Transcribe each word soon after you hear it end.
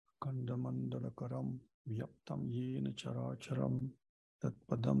Kandamandalakaram vyaptam yena characharam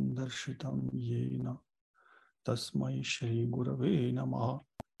tatpadam darshitam yena tasmai shri gurave namaha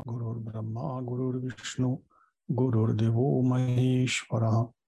gurur brahma gurur vishnu gurur devo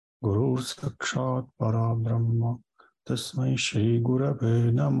maheshwara gurur sakshat para brahma tasmai shri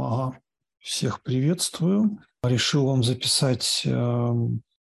gurave namaha. Всех приветствую. Решил вам записать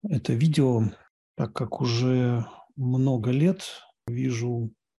это видео, так как уже много лет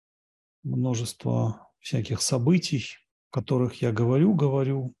вижу множество всяких событий, о которых я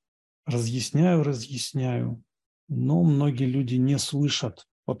говорю, разъясняю, но многие люди не слышат.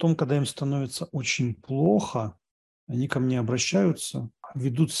 Потом, когда им становится очень плохо, они ко мне обращаются,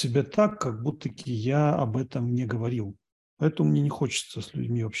 ведут себя так, как будто я об этом не говорил. Поэтому мне не хочется с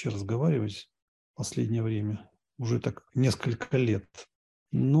людьми вообще разговаривать в последнее время, уже так несколько лет.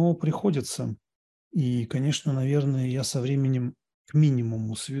 Но приходится. И, конечно, наверное, я со временем к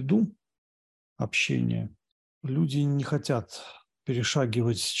минимуму сведу общение. Люди не хотят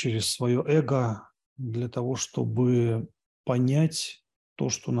перешагивать через свое эго для того, чтобы понять то,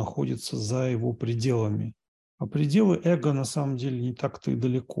 что находится за его пределами. А пределы эго на самом деле не так-то и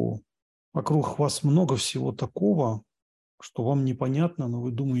далеко. Вокруг вас много всего такого, что вам непонятно, но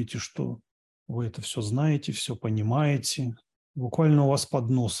вы думаете, что вы это все знаете, все понимаете. Буквально у вас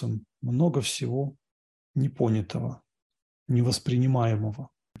под носом много всего непонятого, невоспринимаемого.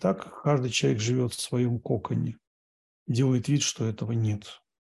 Так каждый человек живет в своем коконе, делает вид, что этого нет.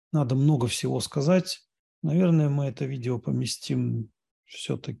 Надо много всего сказать. Наверное, мы это видео поместим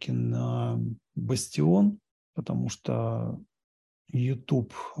все-таки на Бастион, потому что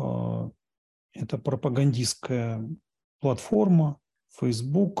YouTube это пропагандистская платформа,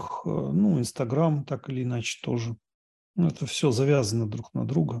 Facebook, Instagram так или иначе тоже. Это все завязано друг на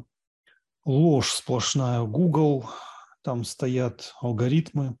друга. Ложь сплошная. Google, там стоят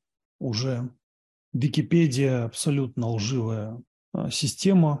алгоритмы уже. Википедия абсолютно лживая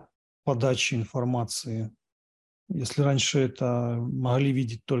система подачи информации. Если раньше это могли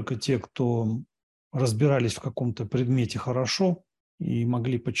видеть только те, кто разбирались в каком-то предмете хорошо и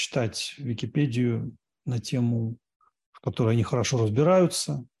могли почитать Википедию на тему, в которой они хорошо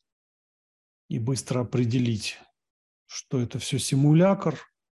разбираются, и быстро определить, что это все симулятор,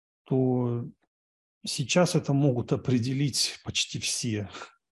 то сейчас это могут определить почти все.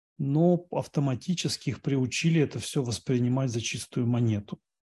 Но автоматически их приучили это все воспринимать за чистую монету.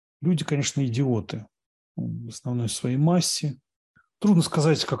 Люди, конечно, идиоты в основной своей массе. Трудно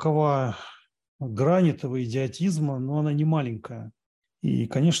сказать, какова грань этого идиотизма, но она не маленькая. И,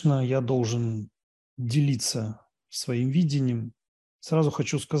 конечно, я должен делиться своим видением. Сразу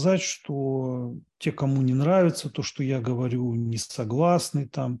хочу сказать, что те, кому не нравится то, что я говорю, не согласны,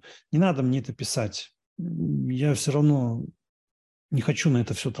 там, не надо мне это писать. Я все равно не хочу на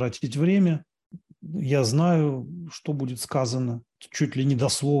это все тратить время. Я знаю, что будет сказано, чуть ли не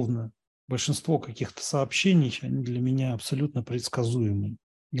дословно. Большинство каких-то сообщений, они для меня абсолютно предсказуемы.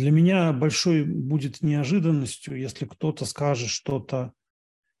 Для меня большой будет неожиданностью, если кто-то скажет что-то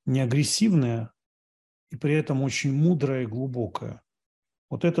не агрессивное и при этом очень мудрое и глубокое.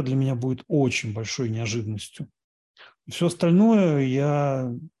 Вот это для меня будет очень большой неожиданностью. Все остальное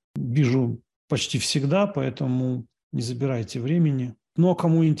я вижу почти всегда, поэтому не забирайте времени. Ну, а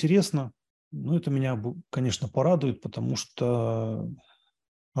кому интересно, это меня, конечно, порадует, потому что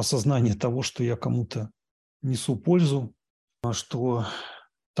осознание того, что я кому-то несу пользу, что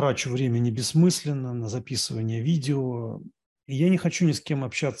трачу время не бессмысленно на записывание видео. И я не хочу ни с кем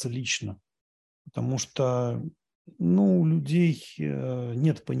общаться лично, потому что у людей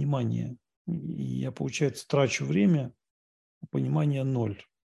нет понимания. И я, получается, трачу время, а понимания ноль.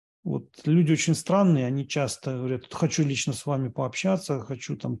 Вот люди очень странные, они часто говорят: хочу лично с вами пообщаться,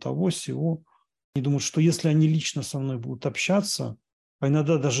 хочу там того, сего. Они думают, что если они лично со мной будут общаться, а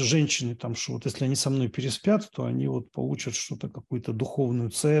иногда даже женщины там, что вот если они со мной переспят, то они вот получат что-то, какую-то духовную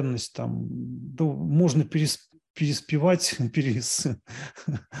ценность, там, да, можно переспевать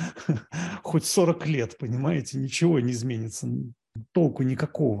хоть 40 лет, понимаете, ничего не изменится, толку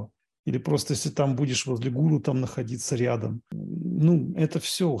никакого. Или просто если там будешь возле гуру там находиться рядом. Это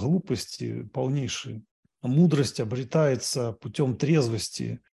все глупости полнейшие. Мудрость обретается путем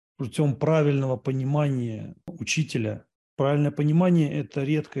трезвости, путем правильного понимания учителя. Правильное понимание – это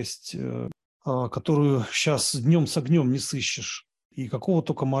редкость, которую сейчас днем с огнем не сыщешь. И какого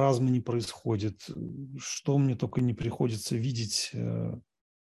только маразма не происходит, что мне только не приходится видеть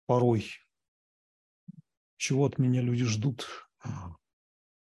порой, чего от меня люди ждут,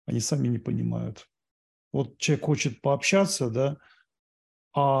 они сами не понимают. Вот человек хочет пообщаться, да,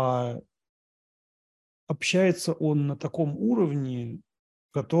 а общается он на таком уровне,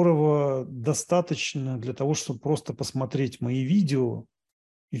 которого достаточно для того, чтобы просто посмотреть мои видео,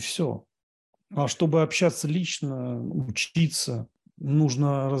 и все. А чтобы общаться лично, учиться,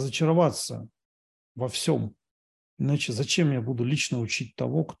 нужно разочароваться во всем. Иначе зачем я буду лично учить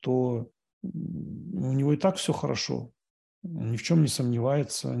того, кто у него и так все хорошо, он ни в чем не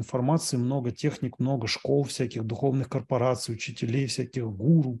сомневается, информации много, техник много, школ всяких, духовных корпораций, учителей всяких,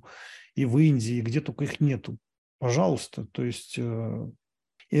 гуру и в Индии, где только их нету. Пожалуйста, то есть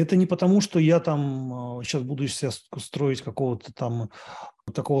и это не потому, что я там сейчас буду из себя строить какого-то там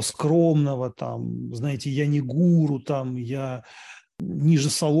такого скромного, там, знаете, я не гуру, там, я ниже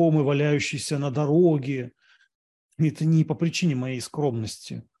соломы, валяющийся на дороге. Это не по причине моей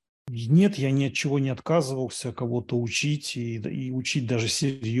скромности. Нет, я ни от чего не отказывался кого-то учить и учить даже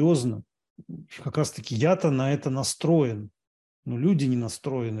серьезно. Как раз-таки я-то на это настроен, но люди не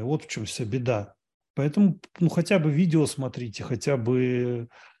настроены. Вот в чем вся беда. Поэтому, ну, хотя бы видео смотрите, хотя бы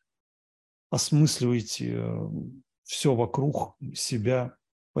осмысливайте все вокруг себя.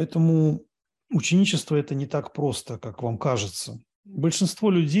 Поэтому ученичество – это не так просто, как вам кажется.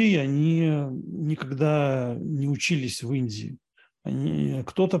 Большинство людей, они никогда не учились в Индии.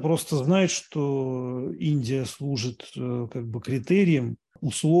 Кто-то просто знает, что Индия служит как бы критерием,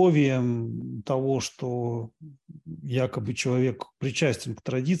 условием того, что якобы человек причастен к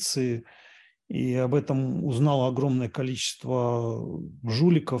традиции, и об этом узнало огромное количество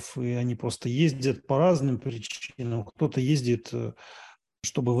жуликов, и они просто ездят по разным причинам. Кто-то ездит,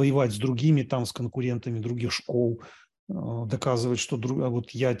 чтобы воевать с другими, там, с конкурентами других школ, доказывать, что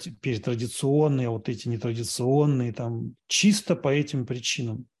вот я теперь традиционный, а вот эти нетрадиционные, там, чисто по этим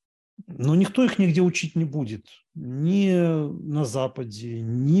причинам. Но никто их нигде учить не будет. Ни на Западе,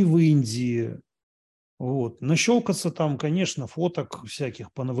 ни в Индии. Вот. Нащелкаться там, конечно, фоток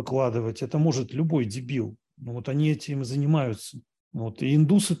всяких понавыкладывать, это может любой дебил. Вот они этим и занимаются. Вот. И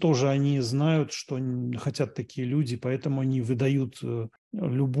индусы тоже, они знают, что хотят такие люди, поэтому они выдают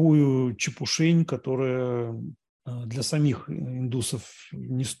любую чепушень, которая для самих индусов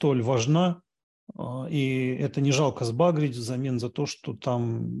не столь важна, и это не жалко сбагрить взамен за то, что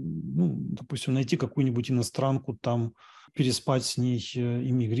там, ну, допустим, найти какую-нибудь иностранку, там переспать с ней,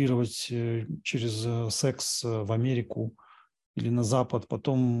 иммигрировать через секс в Америку или на Запад,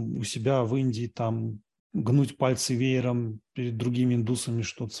 потом у себя в Индии там гнуть пальцы веером перед другими индусами,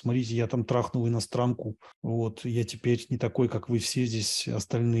 что смотрите, я там трахнул иностранку, вот, я теперь не такой, как вы все здесь,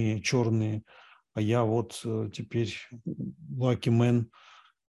 остальные черные, а я вот теперь lucky man.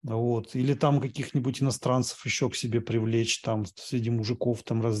 Вот. Или там каких-нибудь иностранцев еще к себе привлечь, там среди мужиков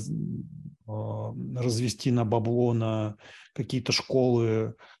там развести на бабло, на какие-то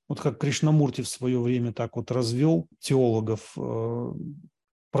школы. Вот как Кришнамурти в свое время так вот развел теологов,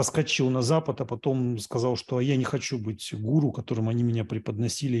 проскочил на Запад, а потом сказал, что я не хочу быть гуру, которым они меня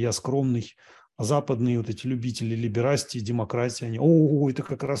преподносили, я скромный. А западные вот эти любители либерастии, демократии, они, это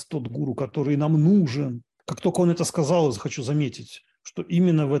как раз тот гуру, который нам нужен. Как только он это сказал, хочу заметить, что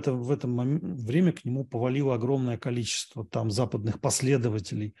именно в это время к нему повалило огромное количество там западных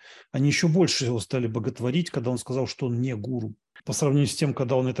последователей. Они еще больше его стали боготворить, когда он сказал, что он не гуру, по сравнению с тем,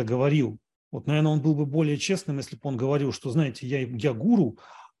 когда он это говорил. Вот, наверное, он был бы более честным, если бы он говорил, что, знаете, я гуру,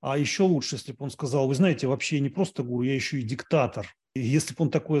 а еще лучше, если бы он сказал, вы знаете, вообще я не просто гуру, я еще и диктатор. И если бы он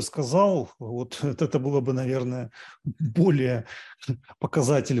такое сказал, вот это было бы, наверное, более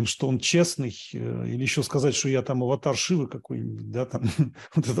показателем, что он честный, или еще сказать, что я там аватар Шивы какой-нибудь, да, там,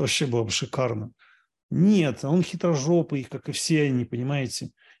 вот это вообще было бы шикарно. Нет, он хитрожопый, как и все они,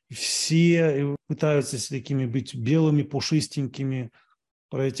 понимаете. Все пытаются с такими быть белыми, пушистенькими,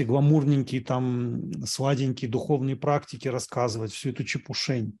 про эти гламурненькие, там, сладенькие духовные практики рассказывать, всю эту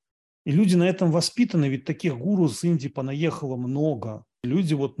чепушень. И люди на этом воспитаны, ведь таких гуру с Индии понаехало много.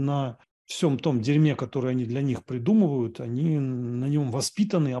 Люди вот на всем том дерьме, которое они для них придумывают, они на нем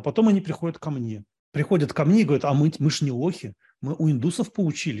воспитаны, а потом они приходят ко мне. Приходят ко мне и говорят, а мы ж не лохи, мы у индусов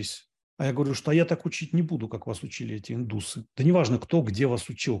поучились. А я говорю, что я так учить не буду, как вас учили эти индусы. Да неважно, кто где вас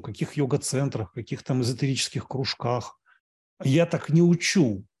учил, в каких йога-центрах, в каких там эзотерических кружках. Я так не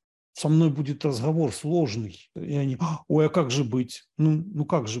учу. Со мной будет разговор сложный. И они, ой, а как же быть? Ну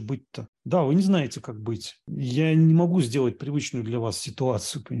как же быть-то? Да, вы не знаете, как быть. Я не могу сделать привычную для вас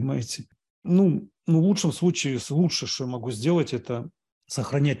ситуацию, понимаете? В лучшем случае, лучшее, что я могу сделать, это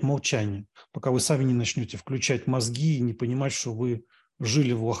сохранять молчание, пока вы сами не начнете включать мозги и не понимать, что вы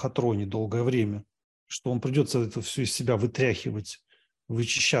жили в лохотроне долгое время, что вам придется это все из себя вытряхивать,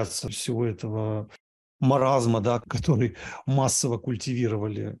 вычищаться всего этого маразма, да, который массово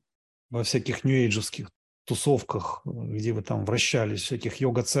культивировали во всяких нью-эйджевских тусовках, где вы там вращались, в всяких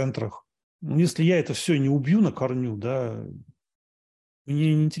йога-центрах. Если я это все не убью на корню, да,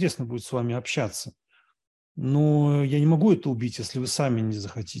 Мне неинтересно будет с вами общаться. Но я не могу это убить, если вы сами не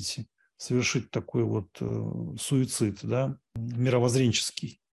захотите совершить такой вот суицид, да,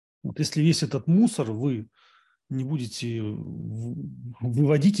 мировоззренческий. Вот если весь этот мусор вы не будете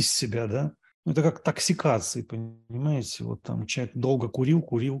выводить из себя, да, ну, это как токсикации, понимаете, вот там человек долго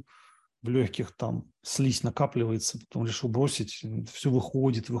курил, в легких там слизь накапливается, потом решил бросить, все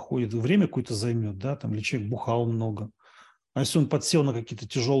выходит, время какое-то займет, да, там, или человек бухал много. А если он подсел на какие-то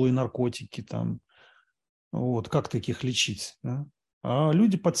тяжелые наркотики, там, вот, как таких лечить, да? А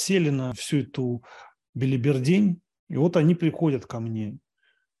люди подсели на всю эту белибердень, и вот они приходят ко мне.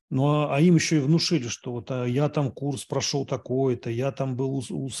 Ну, а им еще и внушили, что вот я там курс прошел такой-то, я там был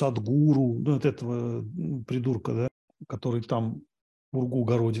у Садгуру, ну, вот этого придурка, да, который там ургу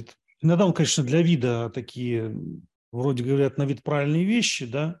городит. Иногда он, конечно, для вида такие, вроде говорят на вид правильные вещи,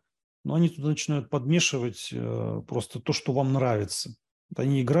 да, но они туда начинают подмешивать просто то, что вам нравится. Вот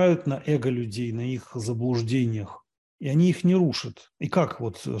они играют на эго людей, на их заблуждениях, и они их не рушат. И как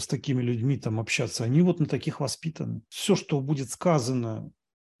вот с такими людьми там общаться? Они вот на таких воспитаны. Все, что будет сказано,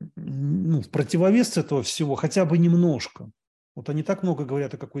 ну, в противовес этого всего, хотя бы немножко. Вот они так много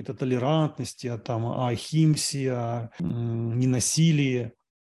говорят о какой-то толерантности, о ахимсе, о ненасилии.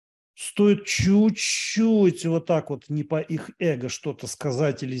 Стоит чуть-чуть вот так вот не по их эго что-то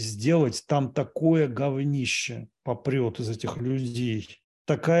сказать или сделать, там такое говнище попрет из этих людей.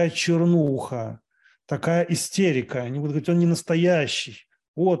 Такая чернуха, такая истерика. Они будут говорить, он не настоящий.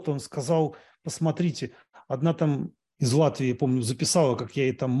 Вот он сказал, посмотрите, одна там из Латвии, я помню, записала, как я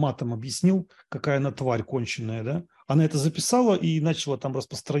ей там матом объяснил, какая она тварь конченая, да? Она это записала и начала там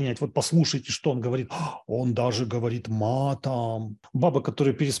распространять. Вот послушайте, что он говорит. Он даже говорит матом. Баба,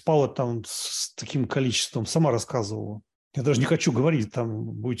 которая переспала там с таким количеством, сама рассказывала. Я даже не хочу говорить, там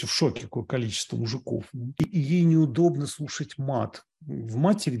будете в шоке, какое количество мужиков. И ей неудобно слушать мат. В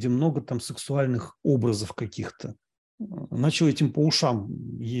мате, где много там сексуальных образов каких-то. Начал этим по ушам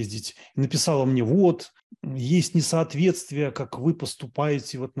ездить. И написала мне, вот, есть несоответствие, как вы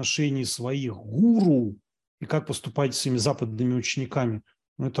поступаете в отношении своих гуру и как поступаете с своими западными учениками.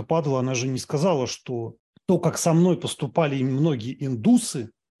 Но эта падла, она же не сказала, что то, как со мной поступали и многие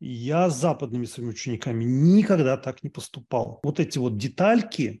индусы, я с западными своими учениками никогда так не поступал. Вот эти вот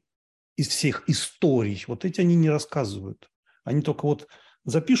детальки из всех историй, вот эти они не рассказывают. Они только вот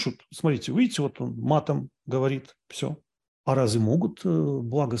запишут, смотрите, видите, вот он матом говорит, все. А разве могут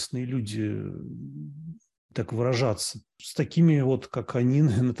благостные люди так выражаться? С такими вот, как они,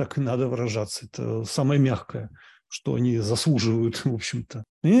 наверное, так и надо выражаться. Это самое мягкое, что они заслуживают, в общем-то.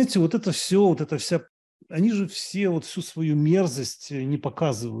 Понимаете, вот это все, вот эта вся... Они же все вот всю свою мерзость не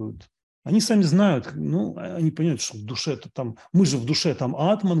показывают. Они сами знают, ну, они понимают, что в душе-то там... Мы же в душе там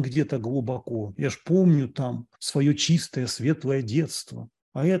атман где-то глубоко. Я ж помню там свое чистое, светлое детство.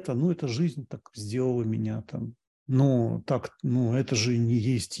 А это, ну, эта жизнь так сделала меня там. Но так, ну, это же не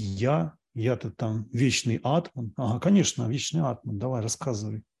есть я. Я-то там вечный атман. Ага, конечно, вечный атман. Давай,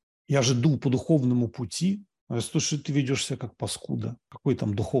 рассказывай. Я же иду по духовному пути. А слушай, ты ведешь себя как паскуда. Какой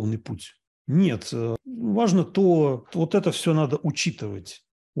там духовный путь? Нет, важно то, вот это все надо учитывать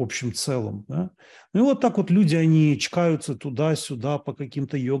в общем целом. Да? Ну и вот так вот люди, они чкаются туда-сюда по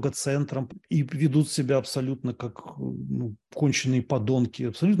каким-то йога-центрам и ведут себя абсолютно как ну, конченые подонки,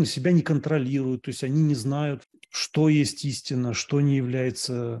 абсолютно себя не контролируют, то есть они не знают, что есть истина, что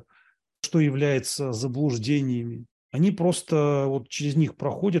является заблуждениями. Они просто вот через них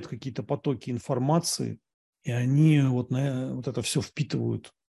проходят какие-то потоки информации, и они вот это все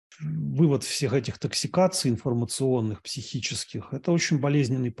впитывают. Вывод всех этих токсикаций информационных, психических, это очень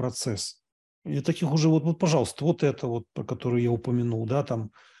болезненный процесс. И таких уже, вот, пожалуйста, вот это вот, про которое я упомянул, да,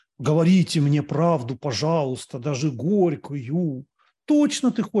 там, говорите мне правду, пожалуйста, даже горькую.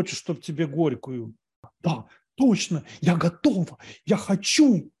 Точно ты хочешь, чтобы тебе горькую? Да, точно, я готова, я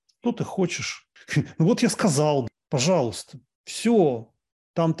хочу. Что ты хочешь? Ну вот я сказал, пожалуйста. Все,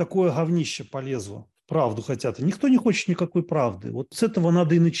 там такое говнище полезло. Правду хотят. Никто не хочет никакой правды. Вот с этого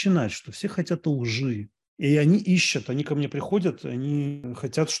надо и начинать, что все хотят лжи. И они ищут, они ко мне приходят, они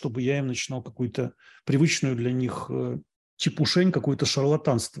хотят, чтобы я им начинал какую-то привычную для них чепушень, какое-то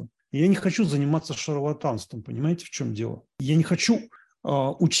шарлатанство. И я не хочу заниматься шарлатанством, понимаете, в чем дело? Я не хочу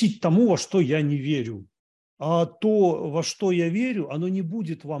учить тому, во что я не верю. А то, во что я верю, оно не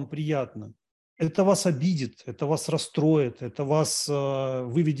будет вам приятно. Это вас обидит, это вас расстроит, это вас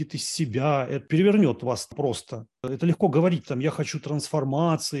выведет из себя, это перевернет вас просто. Это легко говорить, там, я хочу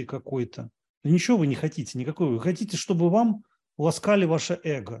трансформации какой-то. Но ничего вы не хотите, никакой. Вы хотите, чтобы вам ласкали ваше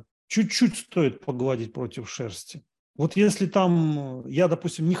эго. Чуть-чуть стоит погладить против шерсти. Вот если там я,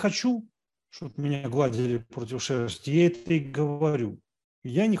 допустим, не хочу, чтобы меня гладили против шерсти, я это и говорю.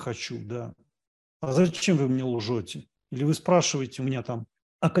 Я не хочу, да. А зачем вы мне лжете? Или вы спрашиваете у меня там,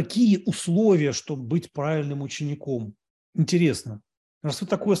 а какие условия, чтобы быть правильным учеником? Интересно. Раз вы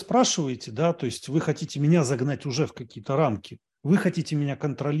такое спрашиваете, да, то есть вы хотите меня загнать уже в какие-то рамки, вы хотите меня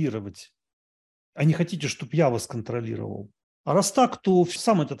контролировать, а не хотите, чтобы я вас контролировал. А раз так, то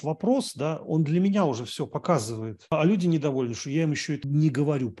сам этот вопрос, да, он для меня уже все показывает. А люди недовольны, что я им еще это не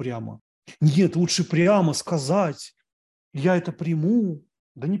говорю прямо. Нет, лучше прямо сказать, я это приму.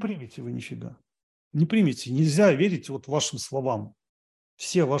 Да не примите вы нифига. Не примите. Нельзя верить вот вашим словам.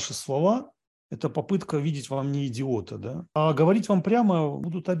 Все ваши слова – это попытка видеть вам не идиота, да? А говорить вам прямо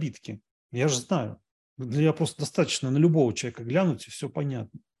будут обидки. Я же знаю. Для просто достаточно на любого человека глянуть, и все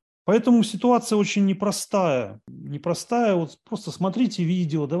понятно. Поэтому ситуация очень непростая. Непростая. Вот просто смотрите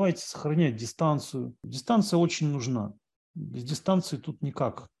видео, давайте сохранять дистанцию. Дистанция очень нужна. Без дистанции тут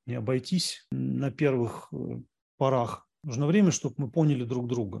никак не обойтись на первых порах. Нужно время, чтобы мы поняли друг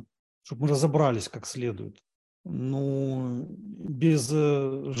друга, чтобы мы разобрались как следует. Ну, без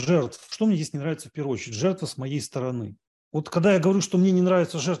жертв. Что мне здесь не нравится в первую очередь? Жертва с моей стороны. Вот когда я говорю, что мне не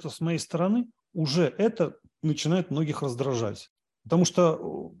нравится жертва с моей стороны, уже это начинает многих раздражать. Потому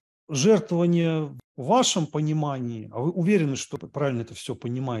что жертвование в вашем понимании, а вы уверены, что правильно это все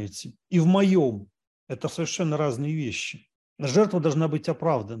понимаете, и в моем, это совершенно разные вещи. Жертва должна быть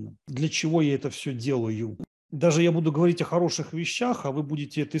оправдана. Для чего я это все делаю? Даже я буду говорить о хороших вещах, а вы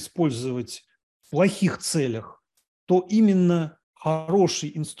будете это использовать в плохих целях, то именно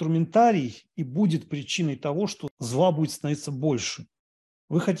хороший инструментарий и будет причиной того, что зла будет становиться больше.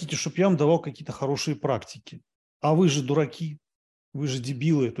 Вы хотите, чтобы я вам давал какие-то хорошие практики, а вы же дураки, вы же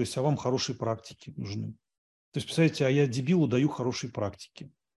дебилы, то есть а вам хорошие практики нужны. То есть, представляете, а я дебилу даю хорошие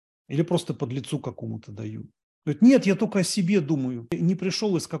практики. Или просто подлецу какому-то даю. Говорит, нет, я только о себе думаю. Не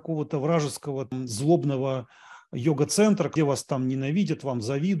пришел из какого-то вражеского злобного йога-центра, где вас там ненавидят, вам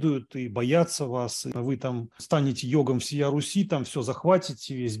завидуют и боятся вас. И вы там станете йогом всея Руси, там все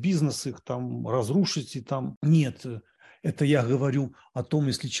захватите, весь бизнес их там разрушите. Там. Нет, это я говорю о том,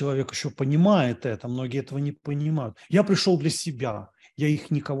 если человек еще понимает это, многие этого не понимают. Я пришел для себя, я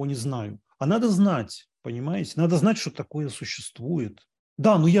их никого не знаю. А надо знать, понимаете? Надо знать, что такое существует.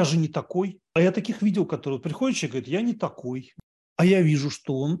 Да, но я же не такой. А я таких видел, которые приходят человек и говорит, я не такой. А я вижу,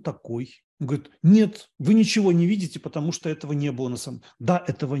 что он такой. Он говорит, нет, вы ничего не видите, потому что этого не было на самом деле. Да,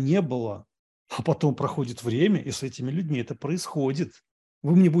 этого не было. А потом проходит время, и с этими людьми это происходит.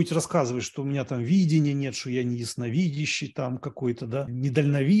 Вы мне будете рассказывать, что у меня там видения нет, что я не ясновидящий там какой-то, да,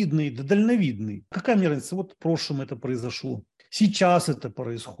 недальновидный, да дальновидный. Какая мне разница? Вот в прошлом это произошло. Сейчас это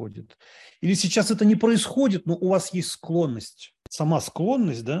происходит. Или сейчас это не происходит, но у вас есть склонность. Сама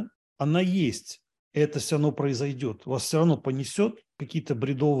склонность, да, она есть. Это все равно произойдет. Вас все равно понесет какие-то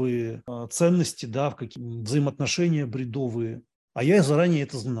бредовые ценности, да, в какие взаимоотношения бредовые. А я заранее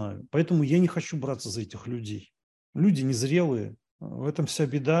это знаю. Поэтому я не хочу браться за этих людей. Люди незрелые. В этом вся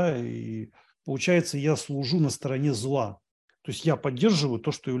беда. И получается, я служу на стороне зла. То есть я поддерживаю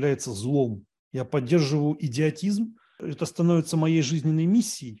то, что является злом. Я поддерживаю идиотизм. Это становится моей жизненной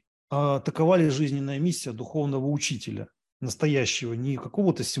миссией. А такова ли жизненная миссия духовного учителя? Настоящего, не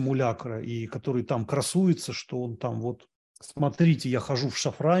какого-то симулякра, и который там красуется, что он там вот, смотрите, я хожу в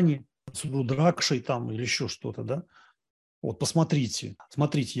шафране, с рудракшей там или еще что-то, да? Вот посмотрите,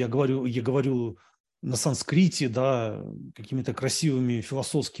 смотрите, я говорю на санскрите, да, какими-то красивыми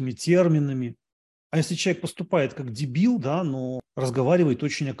философскими терминами. А если человек поступает как дебил, да, но разговаривает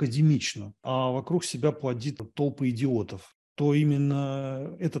очень академично, а вокруг себя плодит толпы идиотов, то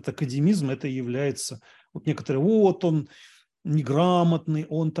именно этот академизм, это является, вот некоторые, вот он неграмотный,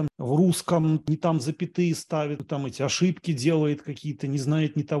 он там в русском не там запятые ставит, там эти ошибки делает какие-то, не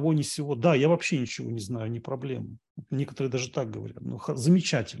знает ни того, ни сего. Да, я вообще ничего не знаю, не проблема. Некоторые даже так говорят. Ну,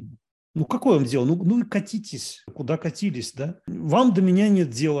 замечательно. Ну, какое вам дело? Ну и катитесь, куда катились, да? Вам до меня нет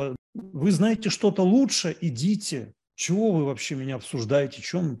дела. Вы знаете что-то лучше, идите. Чего вы вообще меня обсуждаете?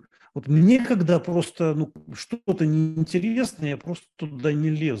 Чем? Вот мне, когда просто что-то неинтересное, я просто туда не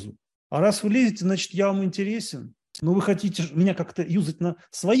лезу. А раз вы лезете, значит, я вам интересен. Но вы хотите меня как-то юзать на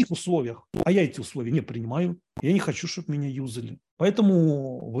своих условиях, а я эти условия не принимаю. Я не хочу, чтобы меня юзали.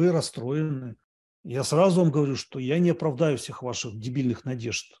 Поэтому вы расстроены. Я сразу вам говорю, что я не оправдаю всех ваших дебильных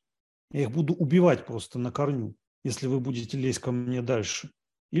надежд. Я их буду убивать просто на корню, если вы будете лезть ко мне дальше.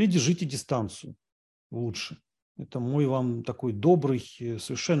 Или держите дистанцию лучше. Это мой вам такой добрый,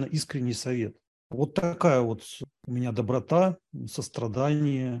 совершенно искренний совет. Вот такая вот у меня доброта,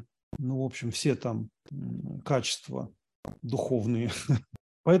 сострадание, в общем, все там качества духовные.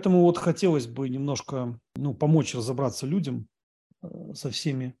 Поэтому вот хотелось бы немножко помочь разобраться людям со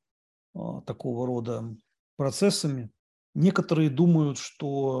всеми такого рода процессами. Некоторые думают,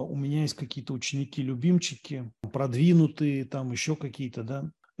 что у меня есть какие-то ученики-любимчики, продвинутые, там еще какие-то,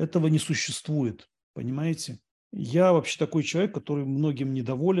 да. Этого не существует, понимаете? Я вообще такой человек, который многим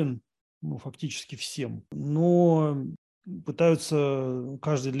недоволен, ну, фактически всем. Но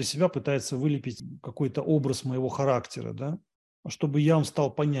каждый для себя пытается вылепить какой-то образ моего характера, да, чтобы я вам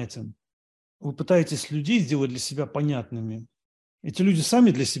стал понятен. Вы пытаетесь людей сделать для себя понятными. Эти люди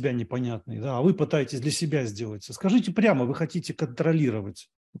сами для себя непонятные, да, а вы пытаетесь для себя сделать. Скажите прямо, вы хотите контролировать.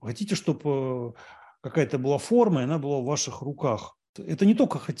 Вы хотите, чтобы какая-то была форма, и она была в ваших руках. Это не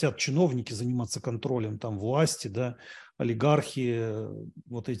только хотят чиновники заниматься контролем, там власти, да, олигархи,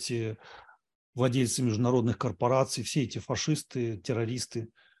 вот эти владельцы международных корпораций, все эти фашисты, террористы,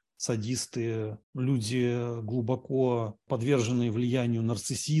 садисты, люди глубоко подверженные влиянию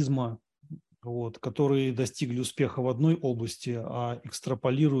нарциссизма, вот, которые достигли успеха в одной области, а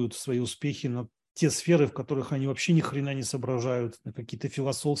экстраполируют свои успехи на те сферы, в которых они вообще ни хрена не соображают, на какие-то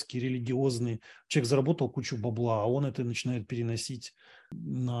философские, религиозные. Человек заработал кучу бабла, а он это начинает переносить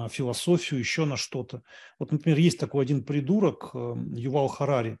на философию, еще на что-то. Вот, например, есть такой один придурок, Ювал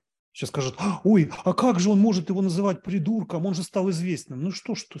Харари. Сейчас скажет: ой, а как же он может его называть придурком, он же стал известным. Ну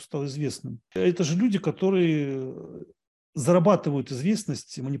что стал известным? Это же люди, которые зарабатывают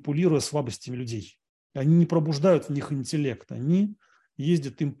известность, манипулируя слабостями людей. Они не пробуждают в них интеллект, они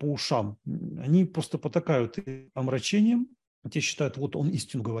ездят им по ушам. Они просто потакают омрачением, те считают, вот он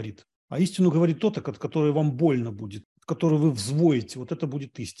истину говорит. А истину говорит тот, от которой вам больно будет, которую вы взвоите, вот это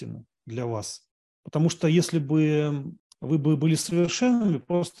будет истина для вас. Потому что если бы вы были совершенными,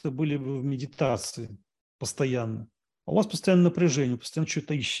 просто были бы в медитации постоянно. А у вас постоянно напряжение, постоянно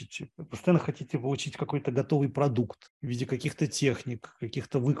что-то ищете, постоянно хотите получить какой-то готовый продукт в виде каких-то техник,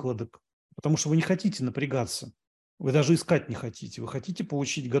 каких-то выкладок, потому что вы не хотите напрягаться, вы даже искать не хотите, вы хотите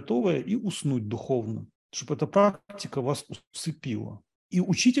получить готовое и уснуть духовно, чтобы эта практика вас усыпила. И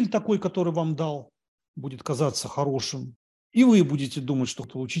учитель такой, который вам дал, будет казаться хорошим, и вы будете думать, что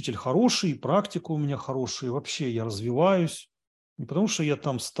учитель хороший, практика у меня хорошая, и вообще я развиваюсь. Не потому, что я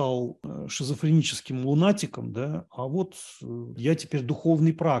там стал шизофреническим лунатиком, да, а вот я теперь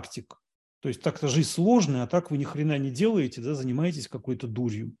духовный практик. То есть так-то жизнь сложная, а так вы ни хрена не делаете, да, занимаетесь какой-то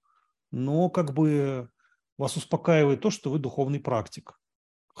дурью. Но как бы вас успокаивает то, что вы духовный практик.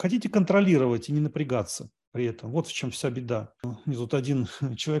 Хотите контролировать и не напрягаться при этом. Вот в чем вся беда. Мне тут один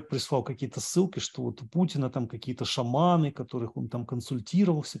человек прислал какие-то ссылки, что вот у Путина там какие-то шаманы, которых он там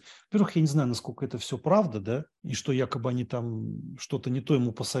консультировался. Во-первых, я не знаю, насколько это все правда, да, и что якобы они там что-то не то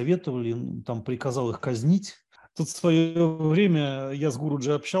ему посоветовали, он там приказал их казнить. Тут в свое время я с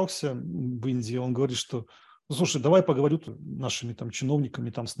Гуруджи общался в Индии, он говорит, что ну, слушай, давай поговорю нашими там чиновниками,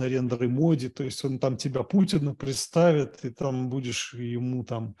 там с Нарендрой Моди, то есть он там тебя Путина представит, и там будешь ему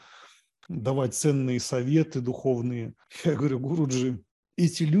там давать ценные советы духовные. Я говорю, Гуруджи,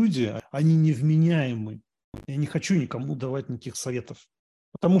 эти люди, они невменяемы. Я не хочу никому давать никаких советов.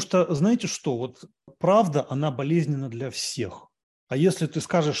 Потому что, знаете что, вот правда, она болезненна для всех. А если ты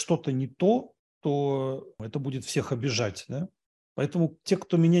скажешь что-то не то это будет всех обижать, да? Поэтому те,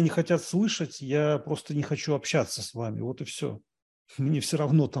 кто меня не хотят слышать, я просто не хочу общаться с вами. Вот и все. Мне все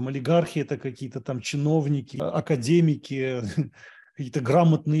равно, там олигархи это какие-то там чиновники, академики, какие-то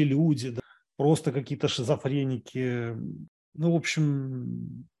грамотные люди, да, просто какие-то шизофреники. Ну, в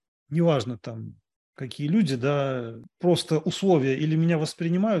общем, неважно там, какие люди, да, просто условия или меня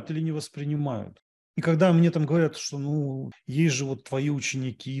воспринимают, или не воспринимают. И когда мне там говорят, что, ну, есть же вот твои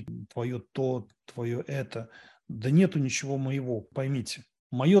ученики, твое то, твое это, да нету ничего моего, поймите.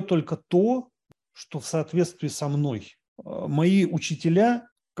 Мое только то, что в соответствии со мной. Мои учителя,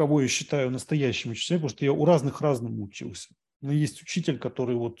 кого я считаю настоящим учителем, потому что я у разных разному учился. Но есть учитель,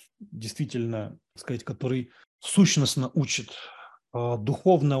 который вот действительно, так сказать, который сущностно учит,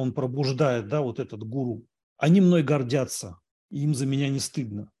 духовно он пробуждает, да, вот этот гуру. Они мной гордятся, и им за меня не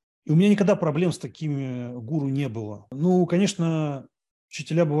стыдно. И у меня никогда проблем с такими гуру не было. Ну, конечно,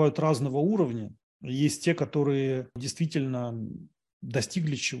 учителя бывают разного уровня. Есть те, которые действительно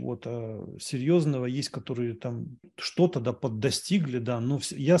достигли чего-то серьезного, есть, которые там что-то да поддостигли, да, но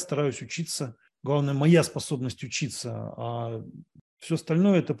я стараюсь учиться. Главное, моя способность учиться, а все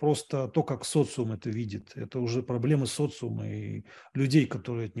остальное это просто то, как социум это видит. Это уже проблемы социума и людей,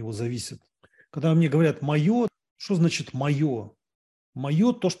 которые от него зависят. Когда мне говорят «моё», что значит «моё»?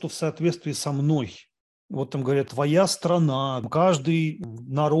 Мое то, что в соответствии со мной. Вот там говорят, твоя страна, каждый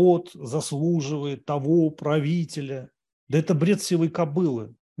народ заслуживает того правителя. Да это бред сивой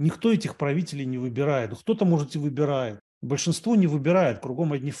кобылы. Никто этих правителей не выбирает. Кто-то, может, и выбирает. Большинство не выбирает,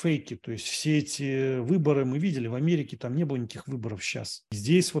 кругом одни фейки. То есть все эти выборы мы видели в Америке, там не было никаких выборов сейчас.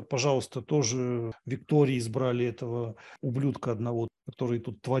 Здесь вот, пожалуйста, тоже Виктории избрали этого ублюдка одного, который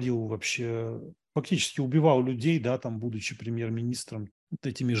тут творил вообще, фактически убивал людей, да, там, будучи премьер-министром, вот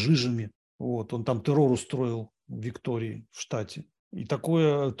этими жижами. Вот, он там террор устроил в Виктории, в штате. И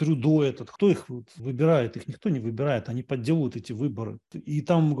такое Трюдо этот, кто их выбирает? Их никто не выбирает, они подделывают эти выборы. И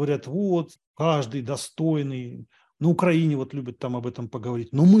там говорят, вот, каждый достойный. На Украине вот любят там об этом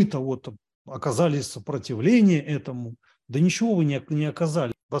поговорить. Но мы-то вот оказали сопротивление этому. Да ничего вы не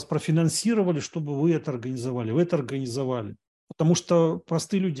оказали. Вас профинансировали, чтобы вы это организовали. Вы это организовали. Потому что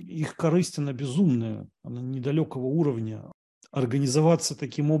простые люди, их корысть, она безумная, она недалекого уровня. Организоваться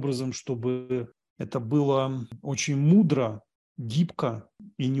таким образом, чтобы это было очень мудро, гибко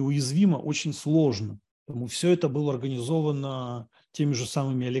и неуязвимо, очень сложно. Поэтому все это было организовано теми же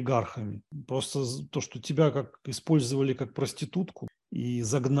самыми олигархами. Просто то, что тебя как использовали как проститутку и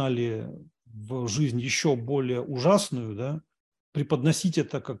загнали в жизнь еще более ужасную, да, преподносить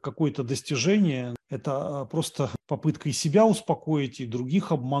это как какое-то достижение, это просто попытка и себя успокоить, и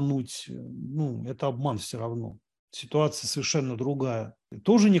других обмануть. Ну, это обман все равно. Ситуация совершенно другая. И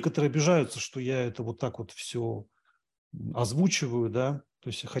тоже некоторые обижаются, что я это вот так вот все озвучиваю, да, то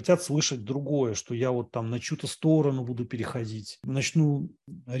есть хотят слышать другое, что я вот там на чью-то сторону буду переходить, начну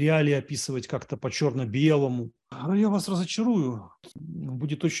реалии описывать как-то по черно-белому. А я вас разочарую,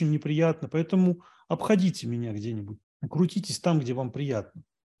 будет очень неприятно, поэтому обходите меня где-нибудь, крутитесь там, где вам приятно.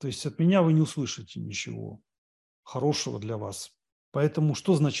 То есть от меня вы не услышите ничего хорошего для вас. Поэтому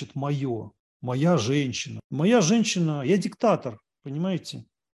что значит мое? Моя женщина. Моя женщина, я диктатор, понимаете?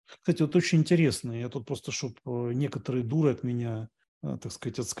 Кстати, вот очень интересно, я тут просто, чтобы некоторые дуры от меня, так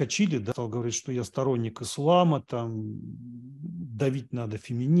сказать, отскочили, да, стал говорить, что я сторонник ислама, там, давить надо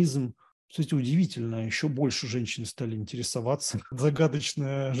феминизм. Кстати, удивительно, еще больше женщин стали интересоваться.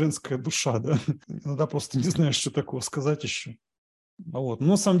 Загадочная женская душа, да. Иногда просто не знаешь, что такого сказать еще. Вот. Но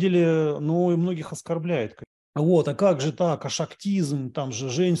на самом деле, ну, и многих оскорбляет. Вот, а как же так, а шактизм, там же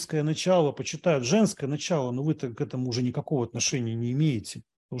женское начало, почитают женское начало, но вы-то к этому уже никакого отношения не имеете.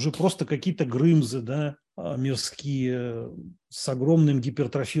 Уже просто какие-то грымзы, да, мирские, с огромным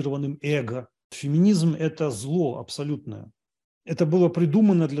гипертрофированным эго. Феминизм – это зло абсолютное. Это было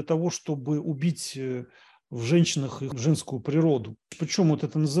придумано для того, чтобы убить в женщинах их женскую природу. Причем вот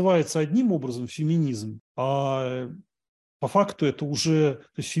это называется одним образом феминизм, а по факту это уже,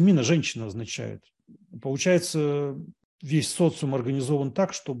 то есть фемина женщина означает. Получается, весь социум организован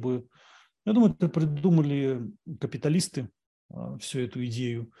так, чтобы, я думаю, это придумали капиталисты, всю эту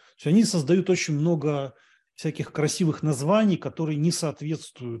идею. То есть они создают очень много всяких красивых названий, которые не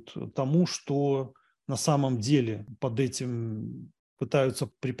соответствуют тому, что на самом деле под этим пытаются,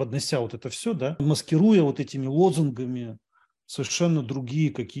 преподнося вот это все, да, маскируя вот этими лозунгами совершенно другие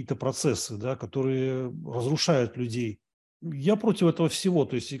какие-то процессы, да, которые разрушают людей. Я против этого всего.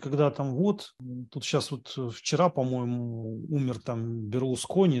 То есть, и когда там вот, тут сейчас вот вчера, по-моему, умер там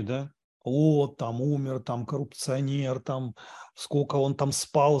Берлускони, да, вот там умер, там коррупционер, там сколько он там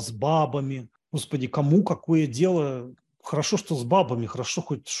спал с бабами. Господи, кому какое дело? Хорошо, что с бабами, хорошо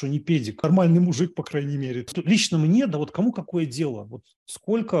хоть, что не педик. Нормальный мужик, по крайней мере. Лично мне, да вот кому какое дело? Вот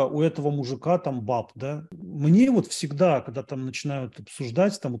сколько у этого мужика там баб, да? Мне вот всегда, когда там начинают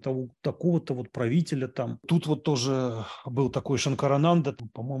обсуждать там у того, такого-то вот правителя там, тут вот тоже был такой Шанкарананда, там,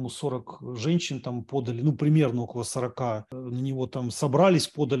 по-моему, 40 женщин там подали, ну, примерно около 40, на него там собрались,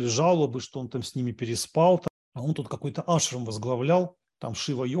 подали жалобы, что он там с ними переспал, там, а он тут какой-то ашрам возглавлял, там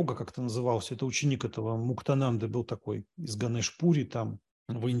Шива-йога как-то назывался, это ученик этого Муктананды был такой из Ганешпури там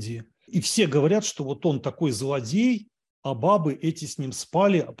в Индии. И все говорят, что вот он такой злодей, а бабы эти с ним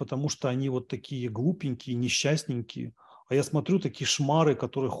спали, потому что они вот такие глупенькие, несчастненькие. А я смотрю, такие шмары,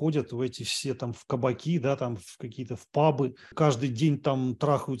 которые ходят в эти все там в кабаки, да, там в какие-то в пабы, каждый день там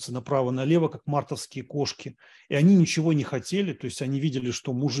трахаются направо-налево, как мартовские кошки. И они ничего не хотели, то есть они видели,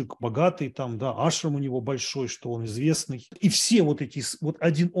 что мужик богатый там, да, ашрам у него большой, что он известный. И все вот эти, вот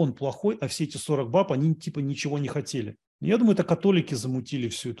один он плохой, а все эти 40 баб, они типа ничего не хотели. Я думаю, это католики замутили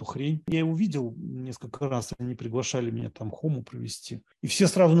всю эту хрень. Я его видел несколько раз, они приглашали меня там хому провести. И все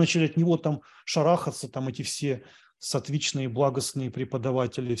сразу начали от него там шарахаться, там эти все сатвичные, благостные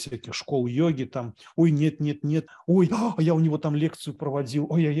преподаватели всяких школ йоги, там, ой, нет, нет, нет, ой, а я у него там лекцию проводил,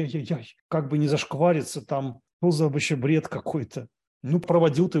 ой-ой-ой-ой, как бы не зашквариться там, что за вообще бред какой-то. Ну,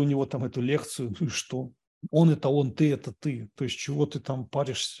 проводил ты у него там эту лекцию, ну и что? Он это он, ты это ты. То есть чего ты там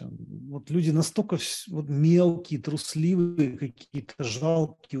паришься? Вот люди настолько вот мелкие, трусливые, какие-то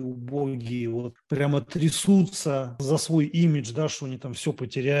жалкие, убогие, вот прямо трясутся за свой имидж, да, что они там все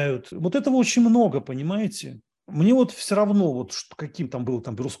потеряют. Вот этого очень много, понимаете? Мне вот все равно, вот каким там был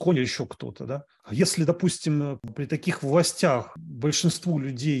там Берлускони или еще кто-то, да. Если, допустим, при таких властях большинству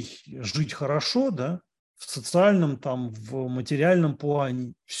людей жить хорошо, да, в социальном, там, в материальном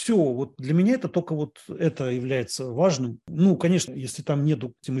плане, все, вот для меня это только вот это является важным. Ну, конечно, если там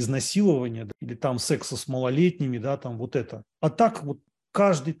нету изнасилования, да, или там секса с малолетними, да, там вот это. А так вот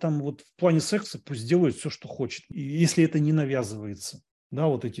каждый там вот в плане секса пусть делает все, что хочет, и если это не навязывается. Да,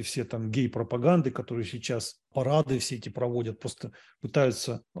 вот эти все там гей-пропаганды, которые сейчас, парады все эти проводят, просто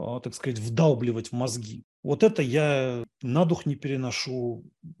пытаются, так сказать, вдалбливать в мозги. Вот это я на дух не переношу,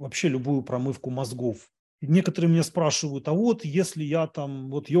 вообще любую промывку мозгов. И некоторые меня спрашивают, а вот если я там,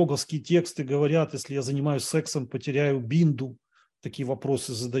 вот йоговские тексты говорят, если я занимаюсь сексом, потеряю бинду, такие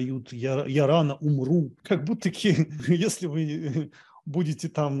вопросы задают, я рано умру. Как будто если вы будете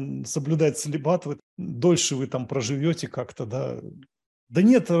там соблюдать целибат, дольше вы там проживете как-то, да. Да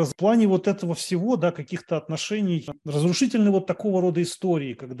нет, в плане вот этого всего, да, каких-то отношений, разрушительны вот такого рода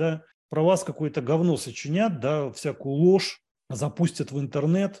истории, когда про вас какое-то говно сочинят, да, всякую ложь, запустят в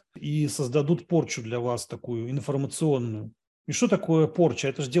интернет и создадут порчу для вас такую информационную. И что такое порча?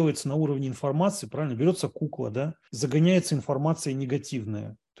 Это же делается на уровне информации, правильно? Берется кукла, да, загоняется информация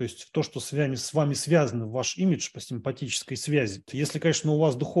негативная. То есть то, что с вами связано, ваш имидж по симпатической связи. Если, конечно, у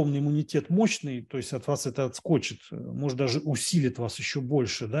вас духовный иммунитет мощный, то есть от вас это отскочит, может, даже усилит вас еще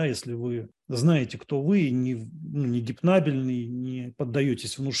больше, да, если вы знаете, кто вы, не гипнабельный, не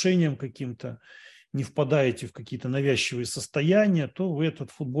поддаетесь внушениям каким-то, не впадаете в какие-то навязчивые состояния, то вы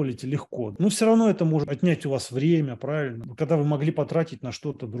этот футболите легко. Но все равно это может отнять у вас время, правильно? Когда вы могли потратить на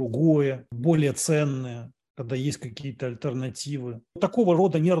что-то другое, более ценное, когда есть какие-то альтернативы. Такого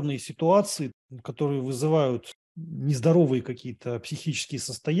рода нервные ситуации, которые вызывают нездоровые какие-то психические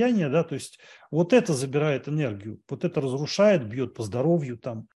состояния, да, то есть вот это забирает энергию, вот это разрушает, бьет по здоровью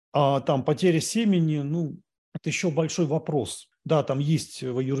там, а там потеря семени, ну, это еще большой вопрос. Да, там есть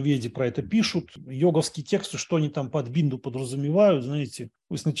в аюрведе про это пишут. Йоговские тексты, что они там под бинду подразумевают, знаете,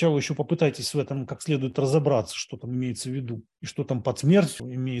 вы сначала еще попытайтесь в этом как следует разобраться, что там имеется в виду, и что там под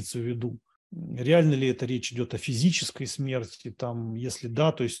смертью имеется в виду. Реально ли это речь идет о физической смерти, там, если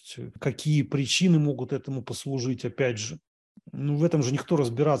да, то есть какие причины могут этому послужить, опять же. Ну, в этом же никто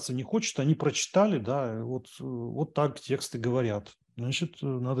разбираться не хочет, они прочитали, да, вот так тексты говорят. Значит,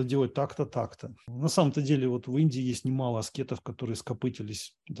 надо делать так-то, так-то. На самом-то деле вот в Индии есть немало аскетов, которые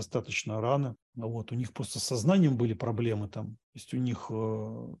скопытились достаточно рано. Вот, у них просто с сознанием были проблемы там. То есть у них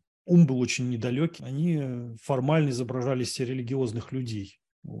ум был очень недалекий. Они формально изображали из себя религиозных людей.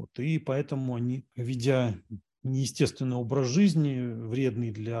 Вот, и поэтому они, ведя неестественный образ жизни, вредный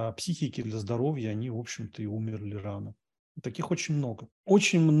для психики, для здоровья, они, в общем-то, и умерли рано. Таких очень много.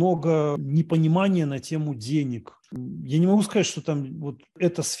 Очень много непонимания на тему денег. Я не могу сказать, что там вот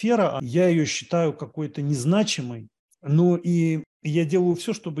эта сфера, я ее считаю какой-то незначимой, но и я делаю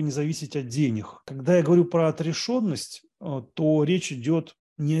все, чтобы не зависеть от денег. Когда я говорю про отрешенность, то речь идет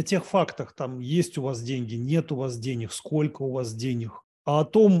не о тех фактах, там есть у вас деньги, нет у вас денег, сколько у вас денег, а о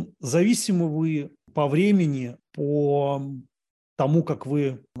том, зависимы вы по времени, по тому, как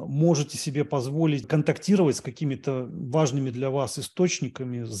вы можете себе позволить контактировать с какими-то важными для вас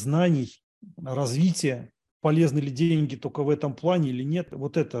источниками знаний, развития, полезны ли деньги только в этом плане или нет,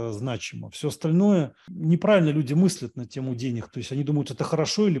 вот это значимо. Все остальное, неправильно люди мыслят на тему денег, то есть они думают, это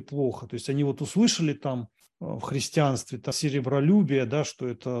хорошо или плохо, то есть они вот услышали там в христианстве там, серебролюбие, да, что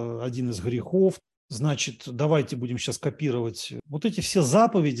это один из грехов, значит, давайте будем сейчас копировать. Вот эти все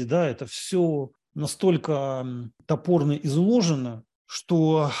заповеди, да, это все настолько топорно изложено,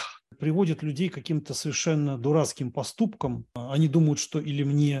 что приводит людей к каким-то совершенно дурацким поступкам. Они думают, что или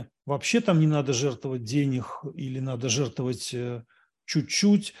мне вообще там не надо жертвовать денег, или надо жертвовать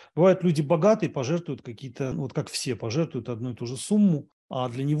чуть-чуть. Бывают люди богатые, пожертвуют какие-то, вот как все, пожертвуют одну и ту же сумму, а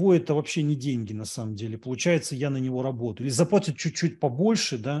для него это вообще не деньги на самом деле. Получается, я на него работаю. Или заплатит чуть-чуть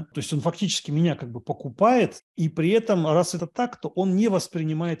побольше, да. То есть он фактически меня как бы покупает, и при этом, раз это так, то он не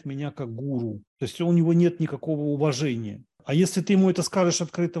воспринимает меня как гуру. То есть у него нет никакого уважения. А если ты ему это скажешь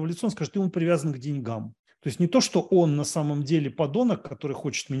открыто в лицо, он скажет, ты ему привязан к деньгам. То есть не то, что он на самом деле подонок, который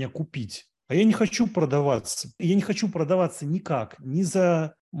хочет меня купить, а я не хочу продаваться. Я не хочу продаваться никак, ни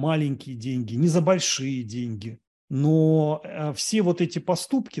за маленькие деньги, ни за большие деньги. Но все вот эти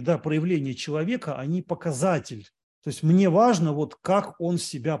поступки, да, проявления человека, они показатель. То есть мне важно, вот как он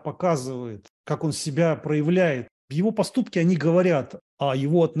себя показывает, как он себя проявляет. Его поступки, они говорят о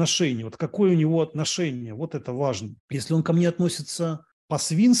его отношении. Вот какое у него отношение, вот это важно. Если он ко мне относится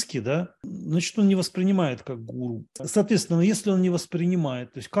по-свински, да, значит, он не воспринимает как гуру. Соответственно, если он не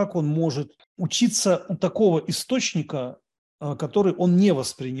воспринимает, то есть как он может учиться у такого источника который он не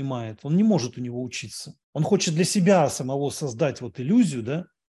воспринимает, он не может у него учиться. Он хочет для себя самого создать вот иллюзию, да,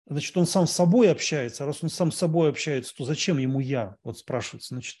 значит, он сам с собой общается, а раз он сам с собой общается, то зачем ему я, вот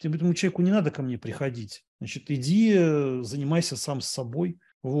спрашивается, значит, этому человеку не надо ко мне приходить, значит, иди, занимайся сам с собой.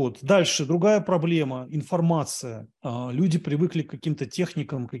 Вот. Дальше другая проблема – информация. Люди привыкли к каким-то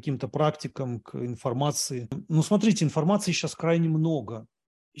техникам, к каким-то практикам, к информации. Ну, смотрите, информации сейчас крайне много.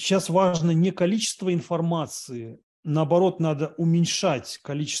 Сейчас важно не количество информации, наоборот, надо уменьшать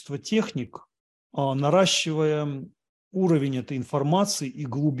количество техник, наращивая уровень этой информации и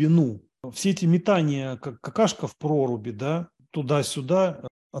глубину. Все эти метания, как какашка в проруби, да, туда-сюда,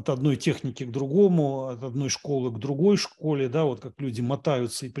 от одной техники к другому, от одной школы к другой школе, да, вот как люди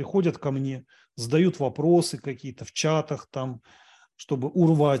мотаются и приходят ко мне, задают вопросы какие-то в чатах там, чтобы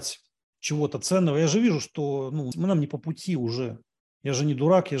урвать чего-то ценного. Я же вижу, что нам не по пути уже. Я же не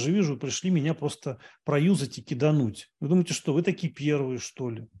дурак, я же вижу, пришли меня просто проюзать и кидануть. Вы думаете, что вы такие первые, что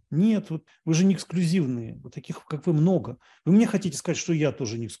ли? Нет, вы же не эксклюзивные, вот таких, как вы, много. Вы мне хотите сказать, что я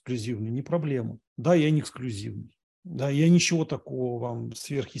тоже не эксклюзивный, не проблема. Да, я не эксклюзивный. Да, я ничего такого вам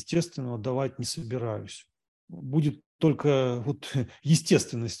сверхъестественного давать не собираюсь. Будет только вот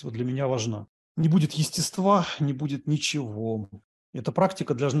естественность вот для меня важна. Не будет естества, не будет ничего. Эта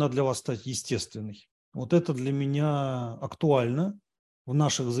практика должна для вас стать естественной. Вот это для меня актуально в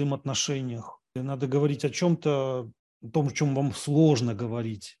наших взаимоотношениях. И надо говорить о чем-то, о том, о чем вам сложно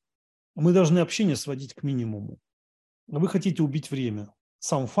говорить. Мы должны общение сводить к минимуму. Вы хотите убить время.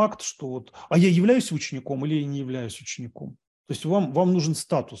 Сам факт, что вот, а я являюсь учеником или я не являюсь учеником. То есть вам нужен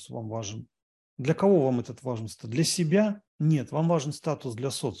статус, вам важен. Для кого вам этот важен статус? Для себя? Нет, вам важен статус для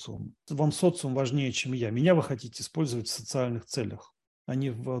социума. Вам социум важнее, чем я. Меня вы хотите использовать в социальных целях, а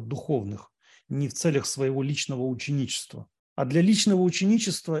не в духовных, не в целях своего личного ученичества. А для личного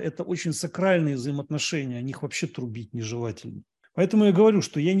ученичества это очень сакральные взаимоотношения, о них вообще трубить нежелательно. Поэтому я говорю,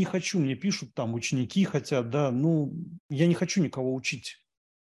 что я не хочу, мне пишут там, ученики хотят, да, я не хочу никого учить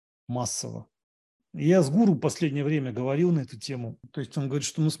массово. Я с гуру в последнее время говорил на эту тему. То есть он говорит,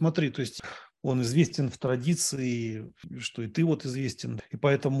 что смотри, то есть он известен в традиции, что и ты вот известен, и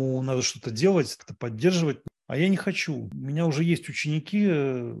поэтому надо что-то делать, как-то поддерживать. А я не хочу. У меня уже есть ученики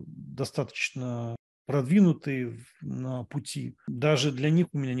достаточно продвинутые на пути. Даже для них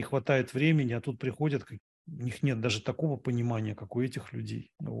у меня не хватает времени, а тут приходят, у них нет даже такого понимания, как у этих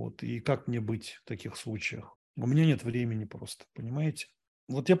людей. Вот. И как мне быть в таких случаях? У меня нет времени просто, понимаете?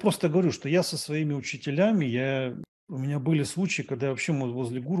 Вот я просто говорю, что я со своими учителями, у меня были случаи, когда я вообще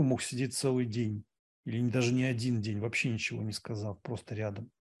возле гуру мог сидеть целый день. Или даже не один день, вообще ничего не сказав, просто рядом.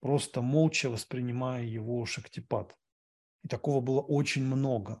 Просто молча воспринимая его шактипат. И такого было очень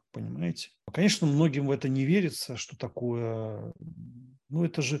много, понимаете? Конечно, многим в это не верится, что такое...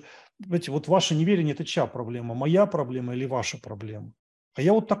 это же, знаете, вот ваше неверие – это чья проблема? Моя проблема или ваша проблема? А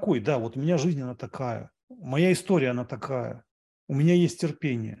я вот такой, да, вот у меня жизнь, она такая. Моя история, она такая. У меня есть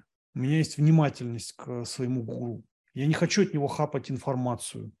терпение, у меня есть внимательность к своему гуру. Я не хочу от него хапать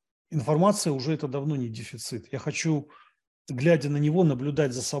информацию. Информация уже это давно не дефицит. Я хочу, глядя на него,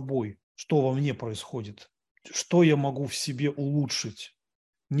 наблюдать за собой, что во мне происходит, что я могу в себе улучшить.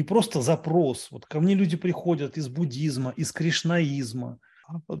 Не просто запрос. Вот ко мне люди приходят из буддизма, из кришнаизма,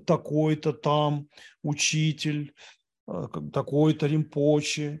 такой-то там учитель, такой-то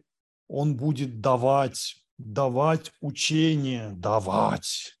римпоче, он будет давать учение,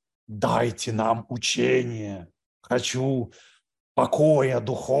 давать. Дайте нам учение. Хочу покоя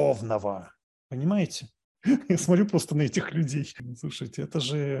духовного. Понимаете? Я смотрю просто на этих людей. Слушайте, это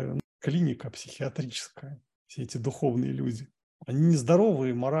же клиника психиатрическая. Все эти духовные люди. Они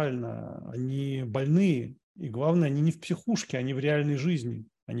нездоровые морально, они больные. И главное, они не в психушке, они в реальной жизни.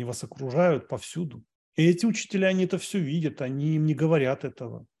 Они вас окружают повсюду. И эти учителя, они это все видят, они им не говорят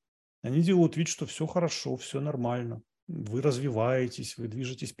этого. Они делают вид, что все хорошо, все нормально. Вы развиваетесь, вы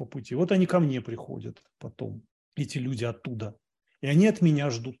движетесь по пути. Вот они ко мне приходят потом, эти люди оттуда. И они от меня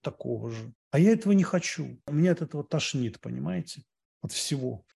ждут такого же. А я этого не хочу. Меня от этого тошнит, понимаете? От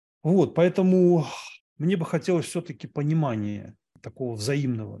всего. Вот, поэтому мне бы хотелось все-таки понимания такого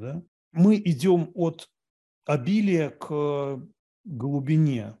взаимного. Да? Мы идем от обилия к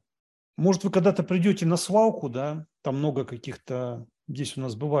глубине. Может, вы когда-то придете на свалку, да, там много каких-то, здесь у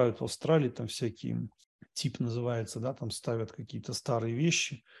нас бывают в Австралии, там всякие, тип называется, да, там ставят какие-то старые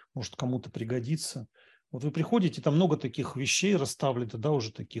вещи, может, кому-то пригодится. Вот вы приходите, там много таких вещей расставлено, да,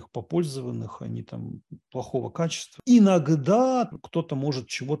 уже таких попользованных, они там плохого качества. Иногда кто-то может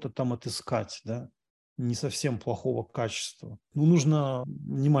чего-то там отыскать, да, не совсем плохого качества. Нужно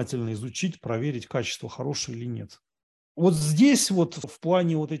внимательно изучить, проверить, качество хорошее или нет. Вот здесь вот в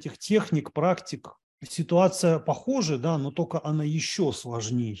плане вот этих техник, практик, Ситуация похожа, да, но только она еще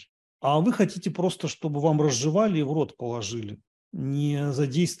сложней. А вы хотите просто, чтобы вам разжевали и в рот положили, не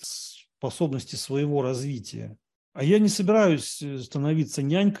задействовать способности своего развития. А я не собираюсь становиться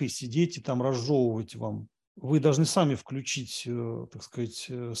нянькой, сидеть и там разжевывать вам. Вы должны сами включить, так сказать,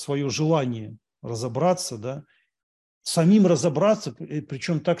 свое желание разобраться, да, самим разобраться,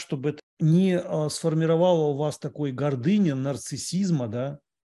 причем так, чтобы это не сформировало у вас такой гордыни, нарциссизма, да,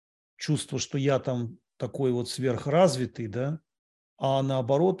 чувство, что я там такой вот сверхразвитый, да, а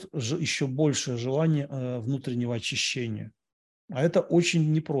наоборот, еще большее желание внутреннего очищения. А это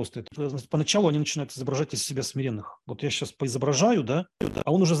очень непросто. Поначалу они начинают изображать из себя смиренных. Вот я сейчас поизображаю, да,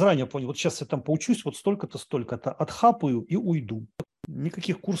 а он уже заранее понял, вот сейчас я там поучусь, вот столько-то, столько-то, отхапаю и уйду.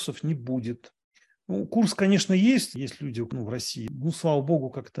 Никаких курсов не будет. Ну, курс, конечно, есть люди, в России. Ну, слава богу,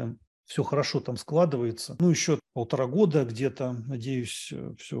 как-то все хорошо там складывается. Ну, еще 1,5 года где-то, надеюсь,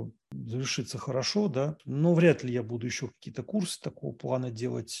 все завершится хорошо, да. Но вряд ли я буду еще какие-то курсы такого плана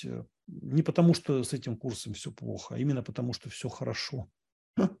делать. Не потому, что с этим курсом все плохо, а именно потому, что все хорошо.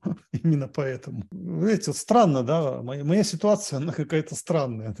 Именно поэтому. Знаете, вот странно, да, моя ситуация, она какая-то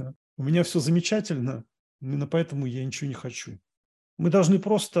странная. Да? У меня все замечательно, именно поэтому я ничего не хочу. Мы должны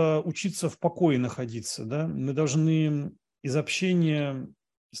просто учиться в покое находиться, да? Мы должны из общения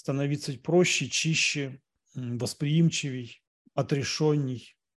становиться проще, чище, восприимчивей,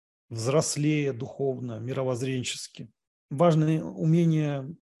 отрешенней, взрослее духовно, мировоззренчески. Важно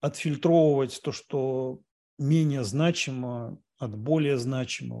умение отфильтровывать то, что менее значимо от более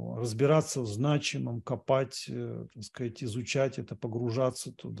значимого, разбираться в значимом, копать, так сказать, изучать это,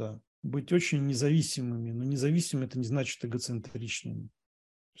 погружаться туда. Быть очень независимыми, но независимыми – это не значит эгоцентричными.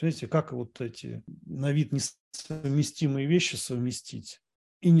 Знаете, как вот эти на вид несовместимые вещи совместить?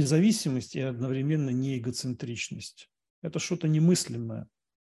 И независимость, и одновременно не эгоцентричность. Это что-то немыслимое.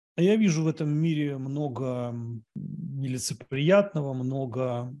 А я вижу в этом мире много нелицеприятного,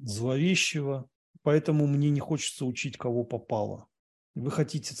 много зловещего, поэтому мне не хочется учить, кого попало. Вы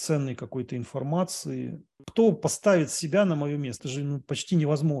хотите ценной какой-то информации. Кто поставит себя на мое место? Это же почти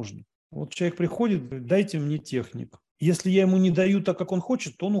невозможно. Вот человек приходит, говорит, дайте мне техник. Если я ему не даю так, как он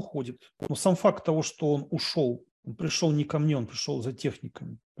хочет, то он уходит. Но сам факт того, что он ушел, он пришел не ко мне, он пришел за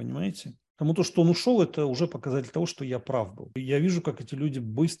техниками, понимаете? Потому то, что он ушел, это уже показатель того, что я прав был. И я вижу, как эти люди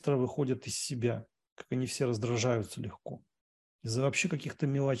быстро выходят из себя, как они все раздражаются легко. Из-за вообще каких-то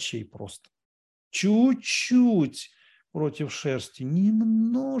мелочей просто. Чуть-чуть против шерсти,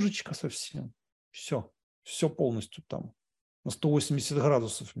 немножечко совсем. Все полностью там. На 180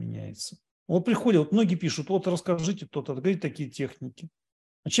 градусов меняется. Вот приходят, вот многие пишут, вот расскажите то-то, говорит такие техники.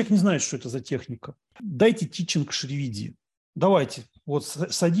 А человек не знает, что это за техника. Дайте тичинг Шривиди. Давайте, вот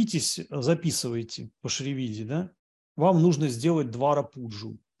садитесь, записывайте по Шривиди, да? Вам нужно сделать двара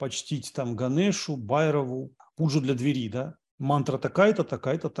пуджу, почтить там Ганешу, Байрову, пуджу для двери, да? Мантра такая-то,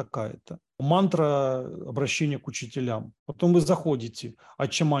 такая-то, такая-то. Мантра обращения к учителям. Потом вы заходите,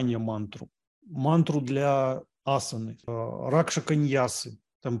 ачамания мантру, мантру для асаны, ракша каньясы,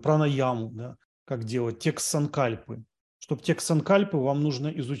 там пранаяму, да, как делать, текст санкальпы. Чтобы текст санкальпы, вам нужно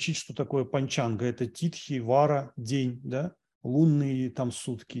изучить, что такое панчанга. Это титхи, вара, день, да, лунные там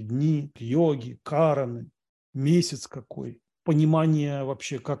сутки, дни, йоги, караны, месяц какой. Понимание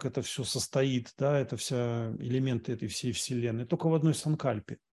вообще, как это все состоит, да, это все элементы этой всей вселенной, только в одной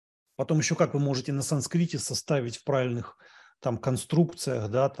санкальпе. Потом еще как вы можете на санскрите составить в правильных там конструкциях,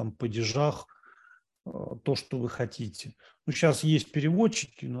 да, там падежах то, что вы хотите. Ну, сейчас есть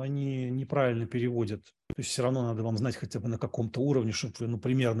переводчики, но они неправильно переводят. То есть все равно надо вам знать хотя бы на каком-то уровне, чтобы вы,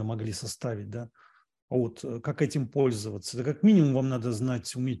 примерно могли составить, да. Вот, как этим пользоваться. Да как минимум вам надо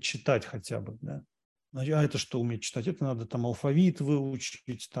знать, уметь читать хотя бы, да. А это что уметь читать? Это надо там алфавит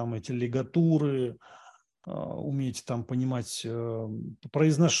выучить, там эти лигатуры, уметь там понимать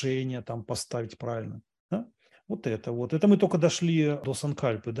произношение, там поставить правильно. Да? Вот это вот. Это мы только дошли до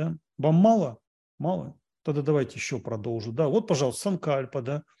санкальпы, да? Вам мало? Мало? Тогда давайте еще продолжу. Да, вот, пожалуйста, санкальпа,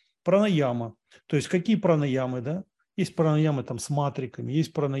 да, пранаяма. То есть какие пранаямы, да? Есть пранаямы там с матриками,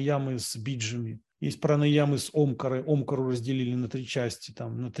 есть пранаямы с биджами, есть пранаямы с омкарой. Омкару разделили на 3 части,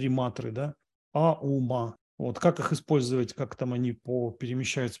 там, на 3 матры, да? Ума. Вот как их использовать, как там они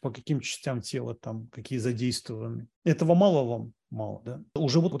перемещаются, по каким частям тела, там, какие задействованы. Этого мало вам? Мало, да?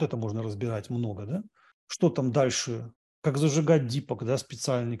 Уже вот это можно разбирать много, да? Что там дальше? Как зажигать дипок, да,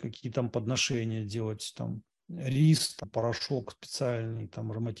 специальные, какие там подношения делать, там, рис, там, порошок специальный,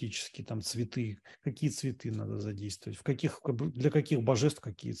 там, ароматический, там, цветы. Какие цветы надо задействовать? Для каких божеств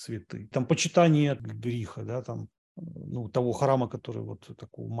какие цветы? Там, почитание греха, да, там, того храма, который вот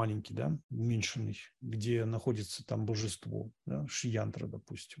такой маленький, да, уменьшенный, где находится там божество, да, Шиянтра,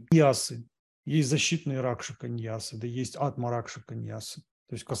 допустим. Ясы. Есть защитные ракшаканьясы, да есть атма-ракшаканьясы.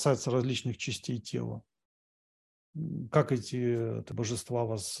 То есть касается различных частей тела. Как эти божества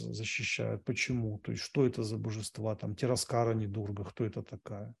вас защищают? Почему? То есть что это за божества? Там Тираскара Дурга, кто это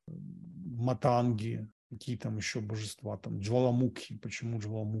такая? Матанги, какие там еще божества? Там Джваламукхи, почему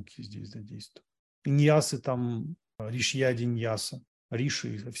Джваламукхи здесь задействуют? Ньясы там Ришьяди Ньяса,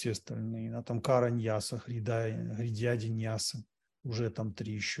 Риши и все остальные. А там Кара Ньяса, Хридьяди Ньяса. Уже там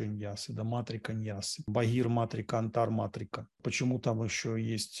 3 еще ньясы, да, матрика ньясы, Багир матрика, Антар матрика. Почему там еще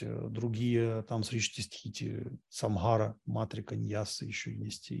есть другие, там Сриштистхити, Самхара матрика ньясы еще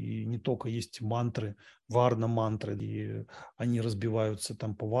есть. И не только есть мантры, варна мантры, и они разбиваются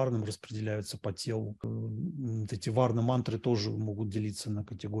там по варнам, распределяются по телу. Вот эти варна мантры тоже могут делиться на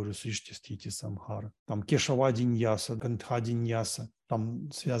категорию Сриштистхити, Самхара. Там Кешавади ньяса, Гандхади ньяса,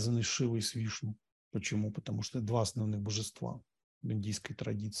 там связаны с Шивой и с Вишну. Почему? Потому что это 2 основных божества в индийской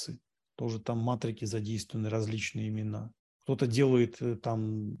традиции. Тоже там матрики задействованы, различные имена. Кто-то делает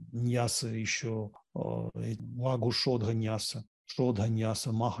там ньясы еще, лагу шодга ньяса,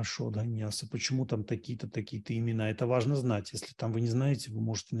 маха шодга ньяса. Почему там такие-то имена? Это важно знать. Если там вы не знаете, вы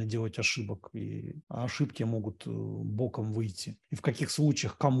можете наделать ошибок. И ошибки могут боком выйти. И в каких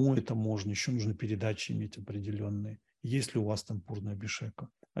случаях, кому это можно? Еще нужно передачи иметь определенные. Есть ли у вас там пурна абишека?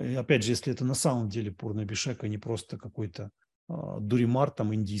 И опять же, если это на самом деле пурна абишека, не просто какой-то дуримар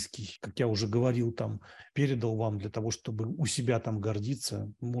там индийский, как я уже говорил, там передал вам для того, чтобы у себя там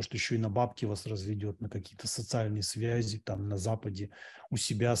гордиться, может еще и на бабки вас разведет, на какие-то социальные связи там на Западе, у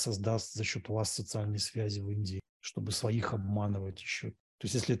себя создаст за счет вас социальные связи в Индии, чтобы своих обманывать еще. То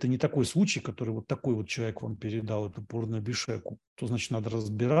есть если это не такой случай, который вот такой вот человек вам передал, эту порно-бишеку, то значит надо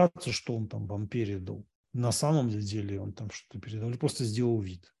разбираться, что он там вам передал. На самом деле он там что-то передал или просто сделал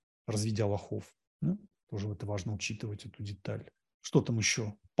вид, разведя лохов. Ну, тоже это важно учитывать, эту деталь. Что там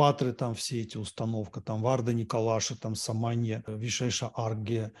еще? Патры там все эти установка, там Варда Николаша, там Саманья, Вишеша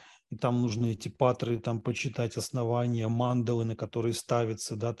Аргия. И там нужно эти патры там почитать основания, мандалы, на которые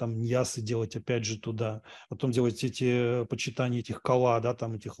ставятся, да, там ньясы делать опять же туда. Потом делать эти почитания этих кала, да,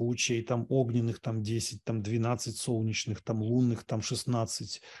 там этих лучей, там огненных, там 10, там 12 солнечных, там лунных, там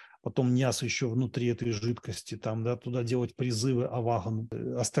 16. Потом ньяс еще внутри этой жидкости, там, да, туда делать призывы авагану.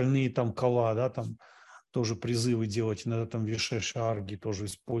 Остальные там кала, да, там тоже призывы делать, иногда там Вишеша Арги тоже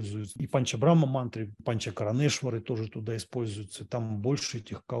используются. И Панча Брахма мантры, Панча Каранешвары тоже туда используются. Там больше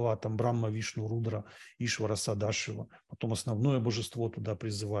этих кала, там Брахма, Вишну, Рудра, Ишвара, Садашива. Потом основное божество туда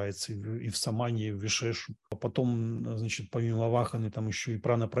призывается и в Самане, и в Вишешу. А потом, значит, помимо Аваханы, там еще и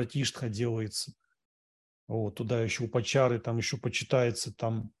Прана Пратиштха делается. Вот, туда еще упачары, там еще почитается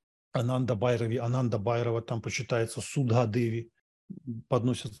там Ананда Байрова, там почитается Судха Деви,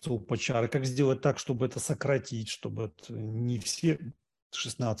 подносятся упачары. Как сделать так, чтобы это сократить, чтобы не все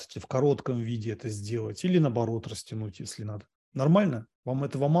 16 в коротком виде это сделать, или наоборот растянуть, если надо. Нормально? Вам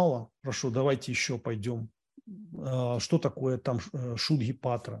этого мало? Хорошо, давайте еще пойдем. Что такое там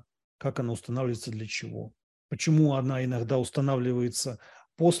Шудхипатра? Как она устанавливается, для чего? Почему она иногда устанавливается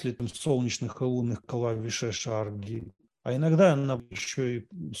после там, солнечных и лунных кала Вишешарги, а иногда она еще и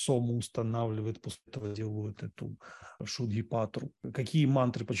Сому устанавливает, после этого делают эту Шудхипатру. Какие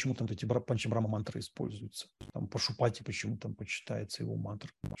мантры, почему там эти панчабрама мантры используются? Там Пашупати, почему там почитается его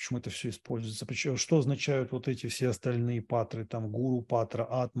мантра? Почему это все используется? Почему, что означают вот эти все остальные патры? Там Гуру Патра,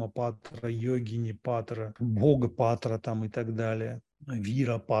 Атма Патра, Йогини Патра, Бога Патра там и так далее.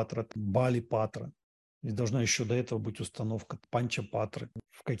 Вира Патра, Бали Патра. И должна еще до этого быть установка Панча Патры.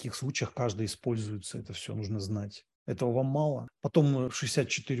 В каких случаях каждый используется, это все нужно знать. Этого вам мало. Потом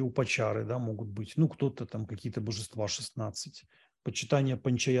 64 упачары, да, могут быть. Ну, кто-то там, какие-то божества 16. Почитание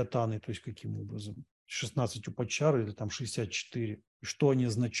панчаятаны, то есть каким образом. 16 упачар или там 64. И что они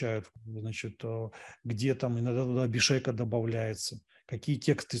означают? Значит, где там иногда туда абишека добавляется. Какие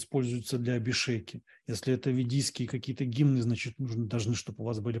тексты используются для абишеки. Если это ведийские какие-то гимны, значит, должны, чтобы у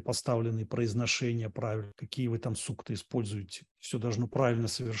вас были поставлены произношения правильно. Какие вы там сукты используете. Все должно правильно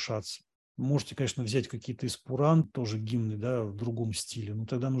совершаться. Можете, конечно, взять какие-то из Пуран, тоже гимны, да, в другом стиле, но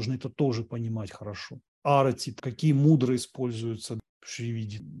тогда нужно это тоже понимать хорошо. Арати, какие мудры используются в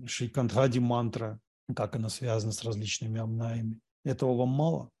Шривиде, Шрикантхади мантра, как она связана с различными амнаями. Этого вам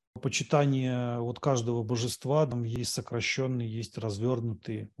мало? Почитание вот каждого божества, там есть сокращенные, есть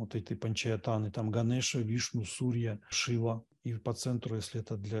развернутые, вот эти панчаятаны, там Ганеша, Вишну, Сурья, Шива, и по центру, если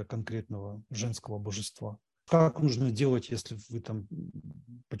это для конкретного женского божества. Как нужно делать, если вы там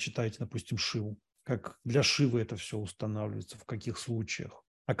почитаете, допустим, Шиву? Как для Шивы это все устанавливается, в каких случаях?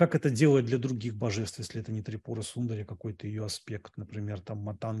 А как это делать для других божеств, если это не Трипура Сундари, какой-то ее аспект, например, там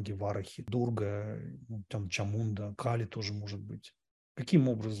Матанги, Варахи, Дурга, там Чамунда, Кали тоже может быть. Каким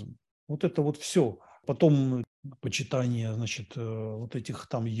образом? Вот это вот все. Потом почитание, значит, вот этих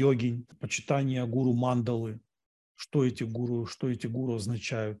там йогинь, почитание гуру мандалы, что эти гуру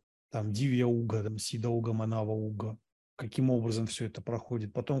означают, там Дивья Уга, там Сида Уга, Манава Уга, каким образом все это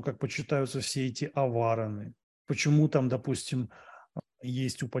проходит. Потом, как почитаются все эти авараны, почему там, допустим,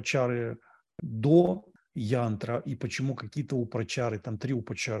 есть упачары до янтра, и почему какие-то упачары, там 3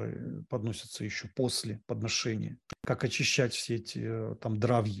 упачары подносятся еще после подношения. Как очищать все эти там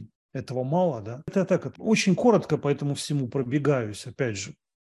дравьи. Этого мало, да? Это так, очень коротко по этому всему пробегаюсь, опять же.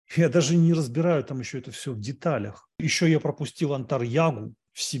 Я даже не разбираю там еще это все в деталях. Еще я пропустил антар-ягу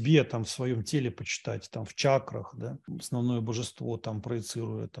в себе, там, в своем теле почитать, там, в чакрах, да, основное божество, там,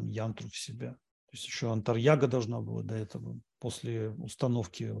 проецируя, там, янтру в себя. То есть еще антар-яга должна была до этого, после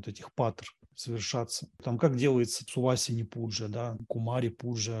установки вот этих патр совершаться. Там как делается сувасини пуджа, да, кумари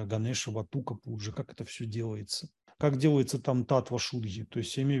пуджа, ганеша ватука пуджа, как это все делается. Как делается там татва шудхи, то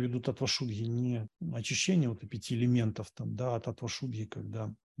есть я имею в виду татва шудхи не очищение вот 5 элементов, там, да, а татва шудхи,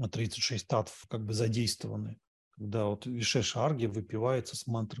 когда 36 татв как бы задействованы, когда вот вишеша арги выпивается с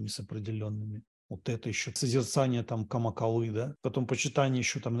мантрами с определенными. Вот это еще созерцание там камакалы, да. Потом почитание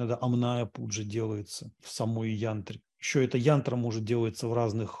еще там иногда амная пуджа делается в самой янтре. Еще эта янтра может делаться в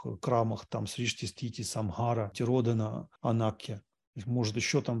разных крамах, там Сришти, Стити, Самхара, Тиродана, Анакья. Их может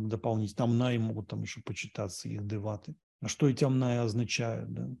еще там дополнить. Там амнаи могут там еще почитаться, их деваты. А что эти амнаи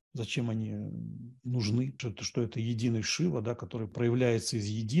означают, да? Зачем они нужны? Что это единый Шива, да, который проявляется из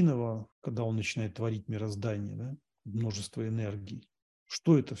единого, когда он начинает творить мироздание, да? Множество энергий.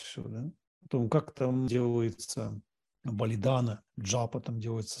 Что это все, да? Потом как там делается балидана, джапа, там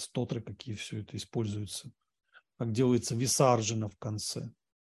делается стотры, какие все это используется, как делается висарджина в конце.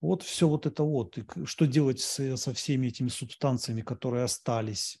 Вот все вот это вот. И что делать со всеми этими субстанциями, которые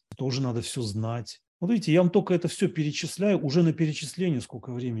остались? Тоже надо все знать. Вот видите, я вам только это все перечисляю, уже на перечисление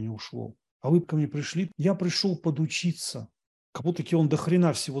сколько времени ушло. А вы ко мне пришли, я пришел подучиться. Как будто он до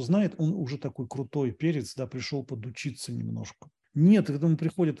хрена всего знает, он уже такой крутой перец, да, пришел подучиться немножко. Нет, к этому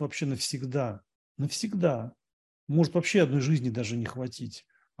приходят вообще навсегда. Навсегда. Может вообще одной жизни даже не хватить.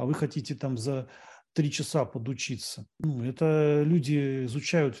 А вы хотите там за 3 часа подучиться. Ну, это люди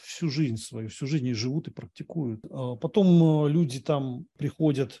изучают всю жизнь свою, всю жизнь и живут и практикуют. А потом люди там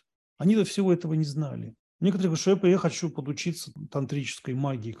приходят, они-то всего этого не знали. Некоторые говорят, что я хочу подучиться тантрической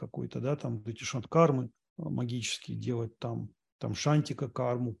магии какой-то, да, там эти шанткармы магические делать, там шантика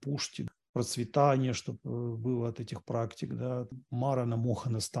карму, пушти, процветание, чтобы было от этих практик, да, марана,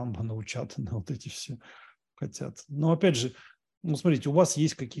 мохана, стамбана, учатана, вот эти все хотят. Но опять же, ну, смотрите, у вас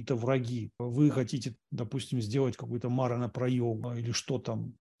есть какие-то враги. Вы хотите, допустим, сделать какой-то марана прайога или что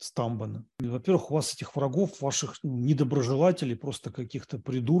там, стамбана. Во-первых, у вас этих врагов, ваших недоброжелателей, просто каких-то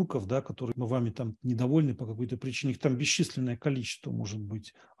придурков, да, которые вами там недовольны по какой-то причине, их там бесчисленное количество может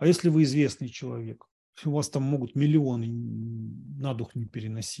быть. А если вы известный человек, у вас там могут миллионы на дух не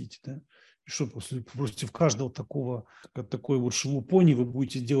переносить, да? И что против каждого такой вот шелупони вы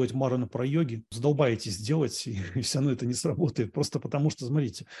будете делать марана про йоги, задолбаетесь делать, и все равно это не сработает. Просто потому что,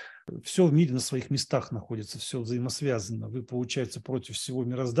 смотрите, все в мире на своих местах находится, все взаимосвязано. Вы, получается, против всего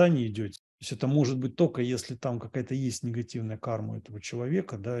мироздания идете. То есть это может быть только если там какая-то есть негативная карма этого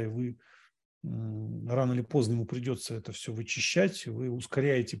человека, да, и вы рано или поздно ему придется это все вычищать, вы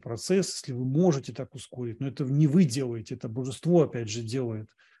ускоряете процесс, если вы можете так ускорить, но это не вы делаете, это божество опять же делает.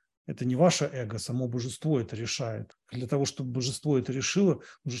 Это не ваше эго, само божество это решает. Для того, чтобы божество это решило,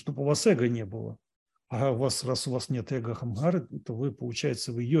 нужно, чтобы у вас эго не было. А раз у вас нет эго хамгары, то вы,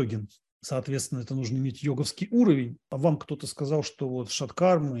 получается, вы йогин. Соответственно, это нужно иметь йоговский уровень. А вам кто-то сказал, что вот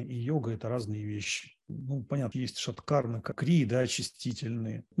шаткармы и йога – это разные вещи. Ну, понятно, есть шаткармы, как кри, да,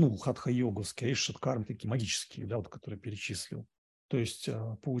 очистительные. Ну, хатха-йоговские, а есть шаткармы такие магические, да, вот, которые перечислил. То есть,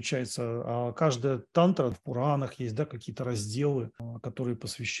 получается, каждая тантра в Пуранах есть, да, какие-то разделы, которые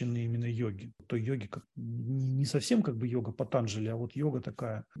посвящены именно йоге. То йоги как, не совсем как бы йога Патанджали, а вот йога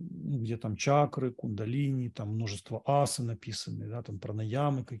такая, ну, где там чакры, кундалини, там множество асы написаны, да, там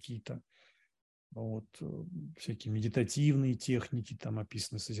пранаямы какие-то, вот, всякие медитативные техники там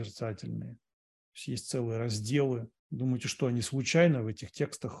описаны, созерцательные. Есть целые разделы. Думаете, что они случайно в этих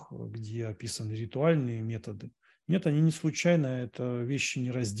текстах, где описаны ритуальные методы? Нет, они не случайно, это вещи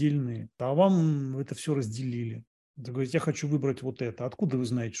нераздельные. А вам это все разделили. Вы говорите, я хочу выбрать вот это. Откуда вы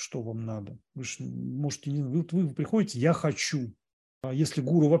знаете, что вам надо? Вы же можете не... Вы приходите, я хочу. А если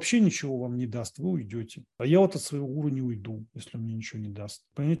гуру вообще ничего вам не даст, вы уйдете. А я вот от своего гуру не уйду, если он мне ничего не даст.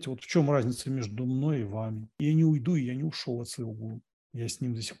 Понимаете, вот в чем разница между мной и вами? Я не уйду, и я не ушел от своего гуру. Я с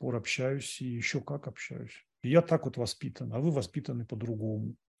ним до сих пор общаюсь, и еще как общаюсь. И я так вот воспитан, а вы воспитаны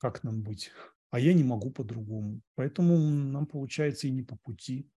по-другому. Как нам быть? А я не могу по-другому. Поэтому нам, получается, и не по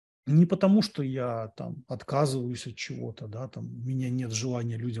пути. Не потому, что я там отказываюсь от чего-то, да, там у меня нет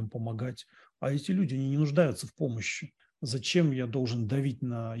желания людям помогать, а эти люди, они не нуждаются в помощи. Зачем я должен давить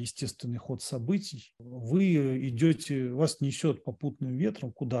на естественный ход событий? Вы идете, вас несет попутным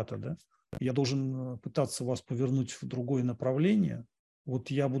ветром куда-то, да? Я должен пытаться вас повернуть в другое направление.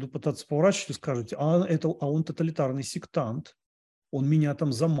 Вот я буду пытаться поворачивать и скажете, а он тоталитарный сектант, он меня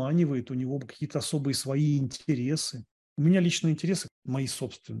там заманивает, у него какие-то особые свои интересы. У меня личные интересы мои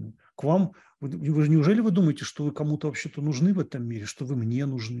собственные. К вам, неужели вы думаете, что вы кому-то вообще-то нужны в этом мире, что вы мне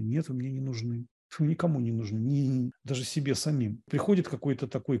нужны? Нет, вы мне не нужны. Вы никому не нужны, даже себе самим. Приходит какой-то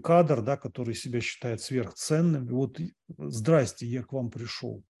такой кадр, да, который себя считает сверхценным, и вот здрасте, я к вам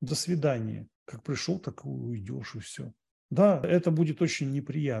пришел. До свидания. Как пришел, так и уйдешь, и все. Да, это будет очень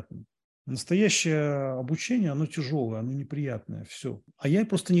неприятно. Настоящее обучение, оно тяжелое, оно неприятное, все. А я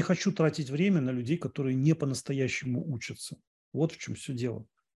просто не хочу тратить время на людей, которые не по-настоящему учатся. Вот в чем все дело.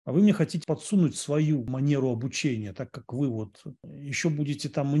 А вы мне хотите подсунуть свою манеру обучения, так как вы вот еще будете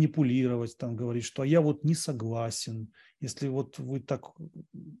там манипулировать, там говорить, что а я вот не согласен. Если вот вы так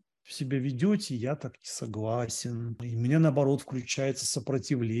себя ведете, я так не согласен. И у меня наоборот включается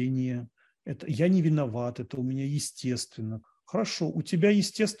сопротивление. Это я не виноват, это у меня естественно. Хорошо, у тебя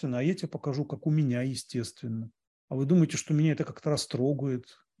естественно, а я тебе покажу, как у меня естественно. А вы думаете, что меня это как-то растрогает,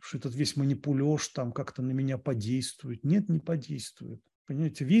 что этот весь манипулеж там как-то на меня подействует? Нет, не подействует.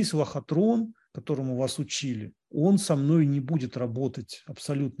 Понимаете, весь лохотрон, которому вас учили, он со мной не будет работать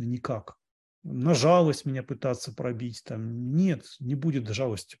абсолютно никак. На жалость меня пытаться пробить там. Нет, не будет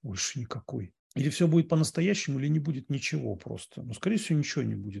жалости больше никакой. Или все будет по-настоящему, или не будет ничего просто. Ну, скорее всего, ничего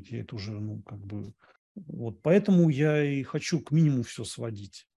не будет. Я это уже, ну, как бы... Вот поэтому я и хочу к минимуму все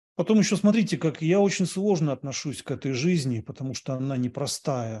сводить. Потом еще смотрите, как я очень сложно отношусь к этой жизни, потому что она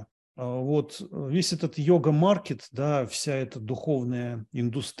непростая. Вот весь этот йога-маркет, да, вся эта духовная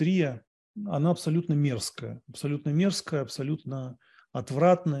индустрия, она абсолютно мерзкая, абсолютно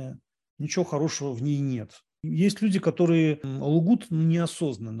отвратная. Ничего хорошего в ней нет. Есть люди, которые лгут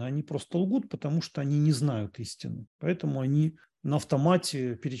неосознанно. Они просто лгут, потому что они не знают истины. Поэтому они на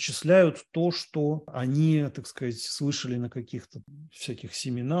автомате перечисляют то, что они, так сказать, слышали на каких-то всяких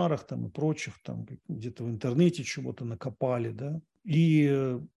семинарах там и прочих, там где-то в интернете чего-то накопали, да. И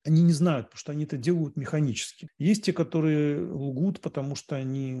они не знают, потому что они это делают механически. Есть те, которые лгут, потому что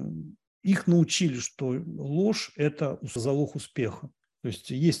их научили, что ложь – это залог успеха. То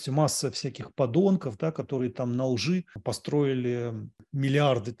есть масса всяких подонков, да, которые там на лжи построили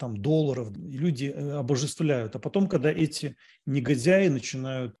миллиарды там долларов, и люди обожествляют. А потом, когда эти негодяи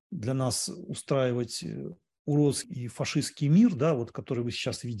начинают для нас устраивать уродский и фашистский мир, да, вот, который вы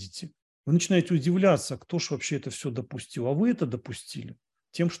сейчас видите, вы начинаете удивляться, кто же вообще это все допустил. А вы это допустили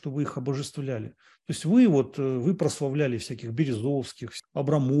тем, что вы их обожествляли. То есть вы прославляли всяких Березовских,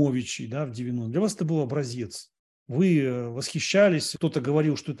 Абрамовичей, да, в 90-х. Для вас это был образец. Вы восхищались, кто-то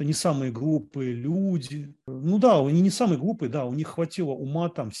говорил, что это не самые глупые люди. Ну да, они не самые глупые, да, у них хватило ума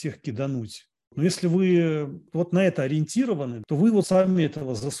там всех кидануть. Но если вы вот на это ориентированы, то вы вот сами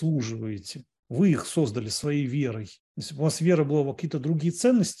этого заслуживаете. Вы их создали своей верой. Если бы у вас вера была в какие-то другие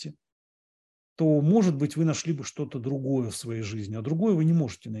ценности, то, может быть, вы нашли бы что-то другое в своей жизни, а другое вы не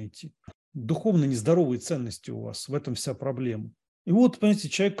можете найти. Духовно нездоровые ценности у вас, в этом вся проблема. И вот, понимаете,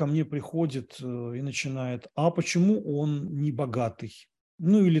 человек ко мне приходит и начинает, а почему он не богатый?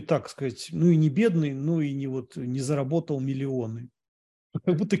 Ну, или так сказать, ну и не бедный, ну и не заработал миллионы.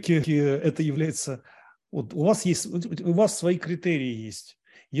 Как будто это является... Вот у вас свои критерии есть.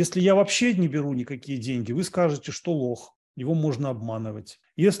 Если я вообще не беру никакие деньги, вы скажете, что лох, его можно обманывать.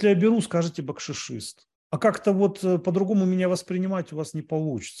 Если я беру, скажете бакшишист. А как-то вот по-другому меня воспринимать у вас не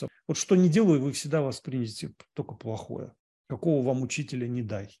получится. Вот что не делаю, вы всегда воспримете только плохое. Какого вам учителя не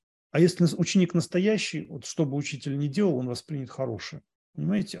дай. А если ученик настоящий, вот что бы учитель ни делал, он воспримет хорошее.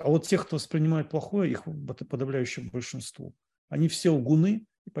 Понимаете? А вот тех, кто воспринимает плохое, их подавляющее большинство. Они все лгуны,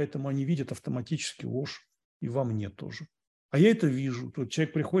 и поэтому они видят автоматически ложь и во мне тоже. А я это вижу. Вот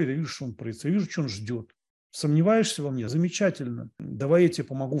человек приходит, я вижу, что он прыгает, я вижу, что он ждет. Сомневаешься во мне? Замечательно. Давай я тебе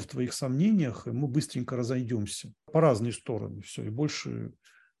помогу в твоих сомнениях, и мы быстренько разойдемся. По разные стороны. Все, и больше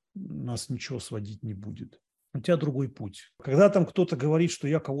нас ничего сводить не будет. У тебя другой путь. Когда там кто-то говорит, что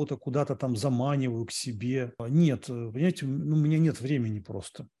я кого-то куда-то там заманиваю к себе, нет, понимаете, ну, у меня нет времени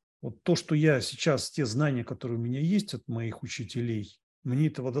просто. Вот то, что я сейчас, те знания, которые у меня есть от моих учителей, мне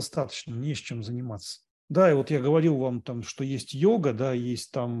этого достаточно, не с чем заниматься. Да, и вот я говорил вам там, что есть йога, да,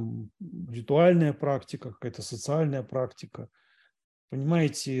 есть там ритуальная практика, какая-то социальная практика.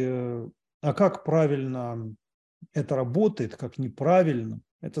 Понимаете, а как правильно это работает, как неправильно,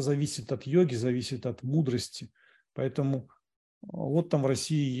 это зависит от йоги, зависит от мудрости. Поэтому Вот там в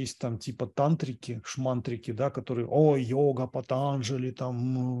России есть там типа тантрики, шмантрики, да, которые, о, йога, Патанджали,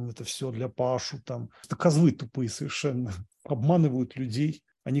 там, это все для Пашу, там. Это козлы тупые совершенно, обманывают людей.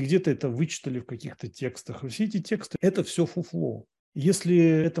 Они где-то это вычитали в каких-то текстах. И все эти тексты – это все фуфло. Если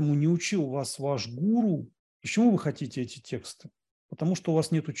этому не учил вас ваш гуру, почему вы хотите эти тексты? Потому что у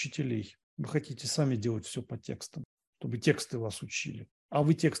вас нет учителей. Вы хотите сами делать все по текстам, чтобы тексты вас учили. А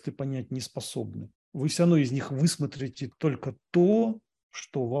вы тексты понять не способны. Вы все равно из них высмотрите только то,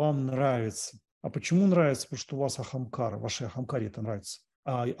 что вам нравится. А почему нравится? Потому что у вас ахамкара, вашей ахамкаре это нравится.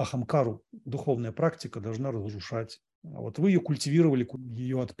 А ахамкару духовная практика должна разрушать. А вот вы ее культивировали,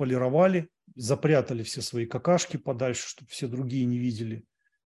 ее отполировали, запрятали все свои какашки подальше, чтобы все другие не видели,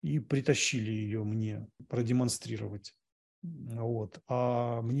 и притащили ее мне продемонстрировать. Вот.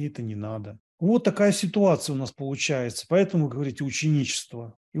 А мне это не надо. Вот такая ситуация у нас получается. Поэтому, вы говорите,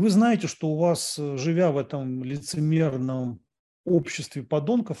 ученичество. И вы знаете, что у вас, живя в этом лицемерном обществе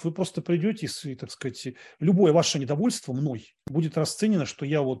подонков, вы просто придете и, так сказать, любое ваше недовольство мной будет расценено, что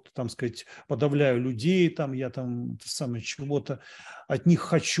я вот, там сказать, подавляю людей, там, я там самое чего-то от них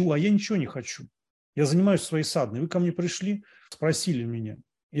хочу, а я ничего не хочу. Я занимаюсь своей садной. Вы ко мне пришли, спросили меня.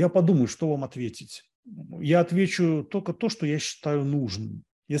 Я подумаю, что вам ответить. Я отвечу только то, что я считаю нужным.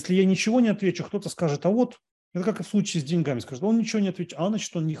 Если я ничего не отвечу, кто-то скажет, а вот, это как и в случае с деньгами, скажет, он ничего не ответит, а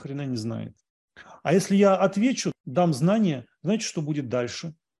значит, он ни хрена не знает. А если я отвечу, дам знания, знаете, что будет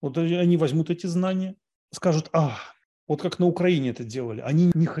дальше? Вот они возьмут эти знания, скажут, вот как на Украине это делали.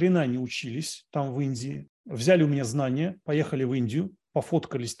 Они ни хрена не учились там в Индии, взяли у меня знания, поехали в Индию,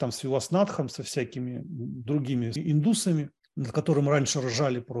 пофоткались там с Виваснатхом, со всякими другими индусами, над которым раньше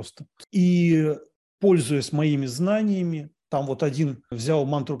ржали просто. И, пользуясь моими знаниями, там вот один взял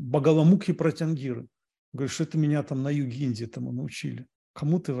мантру Багаламукхи Пратянгиры. Говорит, что это меня там на юге Индии этому научили.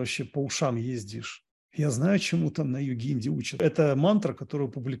 Кому ты вообще по ушам ездишь? Я знаю, чему там на юге Индии учат. Это мантра, которую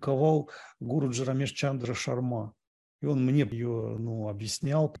опубликовал гуру Джарамеш Чандра Шарма. И он мне ее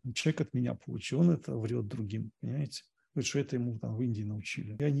объяснял. Человек от меня получил, он это врет другим, понимаете? Говорит, что это ему там в Индии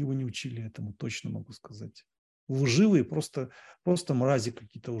научили. И они его не учили этому, точно могу сказать. Лживые, просто мрази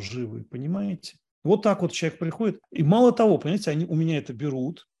какие-то лживые, понимаете? Вот так вот человек приходит. И мало того, понимаете, они у меня это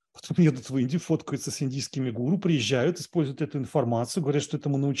берут, потом едут в Индию, фоткаются с индийскими гуру, приезжают, используют эту информацию, говорят, что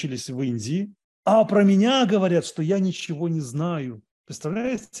этому научились в Индии. А про меня говорят, что я ничего не знаю.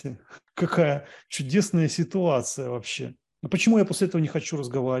 Представляете, какая чудесная ситуация вообще. А почему я после этого не хочу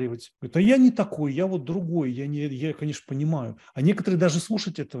разговаривать? Говорит, а я не такой, я вот другой, я, конечно, понимаю. А некоторые даже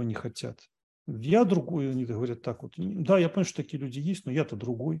слушать этого не хотят. Я другой, они говорят так вот. Да, я понимаю, что такие люди есть, но я-то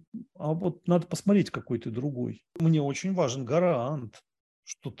другой. А вот надо посмотреть, какой ты другой. Мне очень важен гарант,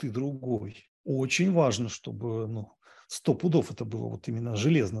 что ты другой. Очень важно, чтобы 100 пудов это было вот именно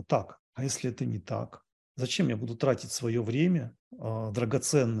железно так. А если это не так? Зачем я буду тратить свое время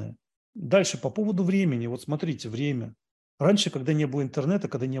драгоценное? Дальше по поводу времени. Вот смотрите, время. Раньше, когда не было интернета,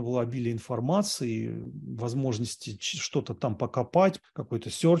 когда не было обилия информации, возможности что-то там покопать,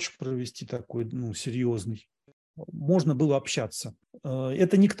 какой-то серч провести такой, серьезный, можно было общаться.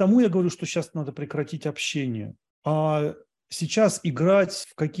 Это не к тому я говорю, что сейчас надо прекратить общение, а сейчас играть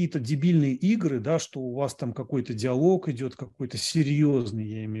в какие-то дебильные игры, да, что у вас там какой-то диалог идет, какой-то серьезный,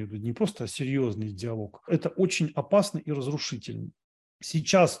 я имею в виду, не просто серьезный диалог, это очень опасно и разрушительно.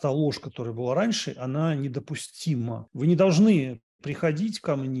 Сейчас та ложь, которая была раньше, она недопустима. Вы не должны приходить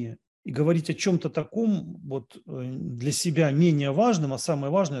ко мне и говорить о чем-то таком вот для себя менее важным, а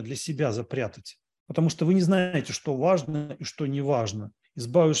самое важное для себя запрятать. Потому что вы не знаете, что важно и что не важно.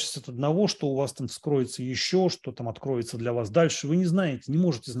 Избавившись от одного, что у вас там вскроется еще, что там откроется для вас дальше, вы не знаете, не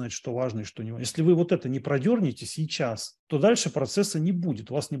можете знать, что важно и что не важно. Если вы вот это не продернете сейчас, то дальше процесса не будет,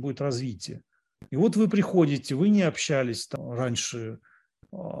 у вас не будет развития. И вот вы приходите, вы не общались там раньше,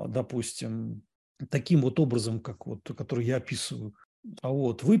 допустим, таким вот образом, как вот, который я описываю. А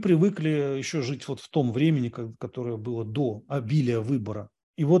вот вы привыкли еще жить вот в том времени, которое было до обилия выбора.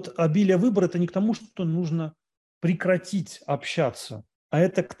 И вот обилие выбора – это не к тому, что нужно прекратить общаться, а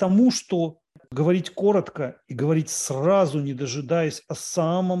это к тому, что говорить коротко и говорить сразу, не дожидаясь о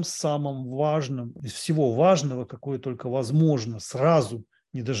самом-самом важном, из всего важного, какое только возможно, сразу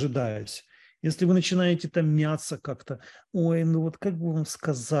не дожидаясь. Если вы начинаете там мяться как-то, ой, вот как бы вам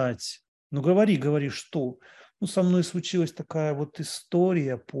сказать, говори, что? Со мной случилась такая вот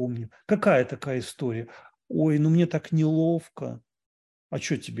история, помню. Какая такая история? Ой, мне так неловко. А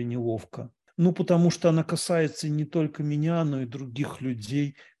что тебе неловко? Потому что она касается не только меня, но и других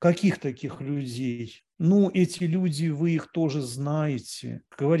людей. Каких таких людей? Эти люди, вы их тоже знаете.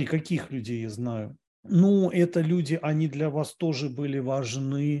 Говори, каких людей я знаю? Это люди, они для вас тоже были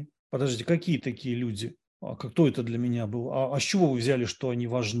важны. Подождите, какие такие люди? Кто это для меня был? С чего вы взяли, что они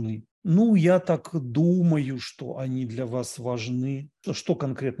важны? Ну, я так думаю, что они для вас важны. Что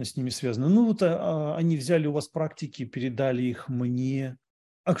конкретно с ними связано? Ну, вот они взяли у вас практики, передали их мне.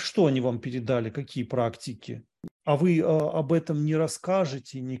 А что они вам передали? Какие практики? А вы об этом не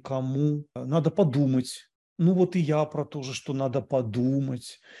расскажете никому. Надо подумать. Ну, вот и я про то же, что надо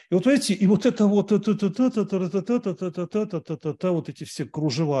подумать. И вот эти, и вот это вот вот эти все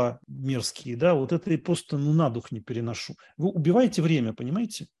кружева мерзкие, да, вот это я просто ну, на дух не переношу. Вы убиваете время,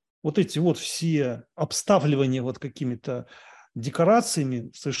 понимаете? Вот эти вот все обставливания вот какими-то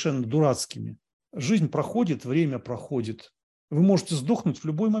декорациями совершенно дурацкими. Жизнь проходит, время проходит. Вы можете сдохнуть в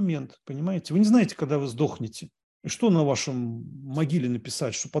любой момент, понимаете? Вы не знаете, когда вы сдохнете. И что на вашем могиле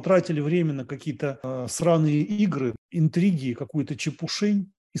написать? Что потратили время на какие-то сраные игры, интриги, какую-то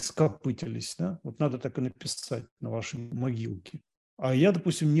чепушень и скопытились. Да? Вот надо так и написать на вашей могилке. А я,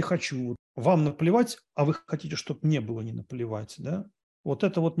 допустим, не хочу. Вам наплевать, а вы хотите, чтобы мне было не наплевать. Да? Вот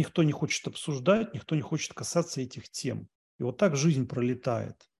это вот никто не хочет обсуждать, никто не хочет касаться этих тем. И вот так жизнь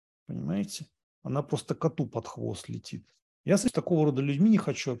пролетает. Понимаете? Она просто коту под хвост летит. Я с такого рода людьми не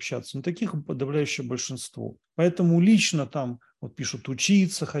хочу общаться, но таких подавляющее большинство. Поэтому лично там вот пишут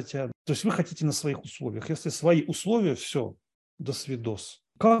учиться хотят. То есть вы хотите на своих условиях. Если свои условия, все, до свидос.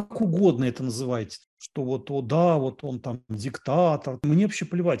 Как угодно это называйте. Что вот, о, да, вот он там диктатор. Мне вообще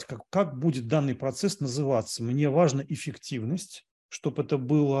плевать, как будет данный процесс называться. Мне важна эффективность, чтобы это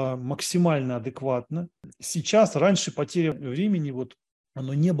было максимально адекватно. Сейчас, раньше потеря времени, вот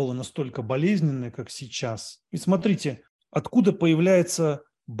оно не было настолько болезненное, как сейчас. И смотрите, откуда появляется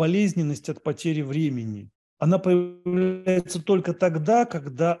болезненность от потери времени? Она появляется только тогда,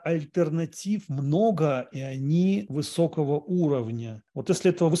 когда альтернатив много, и они высокого уровня. Вот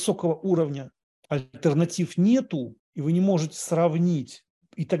если этого высокого уровня альтернатив нету, и вы не можете сравнить,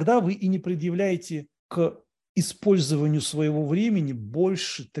 и тогда вы и не предъявляете к использованию своего времени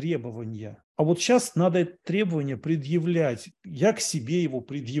больше требования. А вот сейчас надо это требование предъявлять. Я к себе его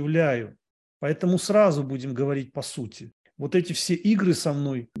предъявляю. Поэтому сразу будем говорить по сути. Вот эти все игры со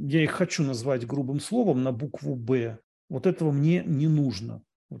мной, я их хочу назвать грубым словом на букву «Б», вот этого мне не нужно.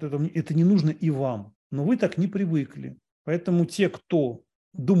 Вот это не нужно и вам. Но вы так не привыкли. Поэтому те, кто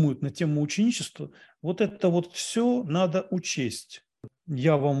думают на тему ученичества, вот это вот все надо учесть.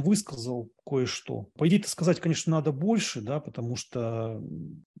 Я вам высказал кое-что. По идее-то сказать, конечно, надо больше, да, потому что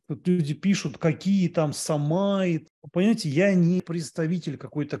тут люди пишут, какие там самаи. Понимаете, я не представитель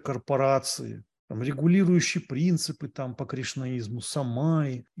какой-то корпорации, там, регулирующие принципы там, по кришнаизму,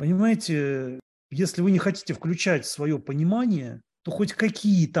 самаи. Понимаете, если вы не хотите включать свое понимание, то хоть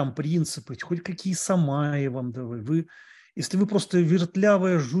какие там принципы, хоть какие самаи вам давай. Если вы просто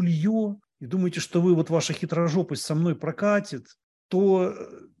вертлявое жулье и думаете, что вы вот ваша хитрожопость со мной прокатит, то,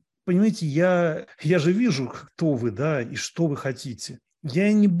 понимаете, я же вижу, кто вы, да, и что вы хотите.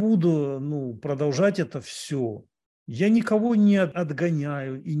 Я не буду, ну, продолжать это все. Я никого не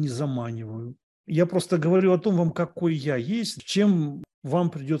отгоняю и не заманиваю. Я просто говорю о том вам, какой я есть, чем вам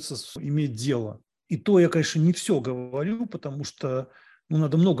придется иметь дело. И то я, конечно, не все говорю, потому что ну,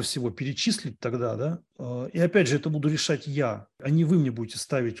 надо много всего перечислить тогда, да. И опять же, это буду решать я, а не вы мне будете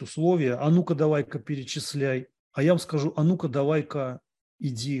ставить условия. А ну-ка, давай-ка перечисляй. А я вам скажу, а ну-ка, давай-ка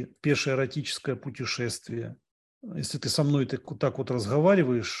иди пешее эротическое путешествие. Если ты со мной так вот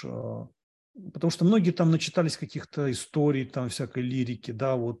разговариваешь, потому что многие там начитались каких-то историй, там всякой лирики,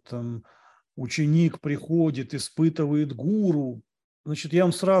 да, вот там ученик приходит, испытывает гуру. Значит, я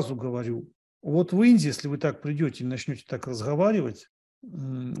вам сразу говорю, вот в Индии, если вы так придете и начнете так разговаривать,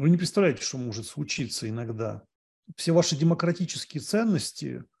 вы не представляете, что может случиться иногда. Все ваши демократические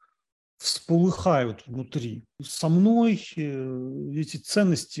ценности всполыхают внутри. Со мной эти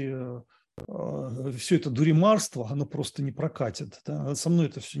ценности, все это дуримарство, оно просто не прокатит. Да? Со мной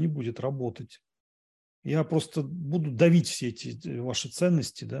это все не будет работать. Я просто буду давить все эти ваши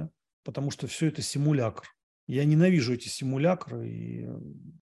ценности, да, потому что все это симулякр. Я ненавижу эти симулякры, и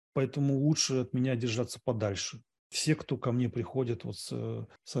поэтому лучше от меня держаться подальше. Все, кто ко мне приходят вот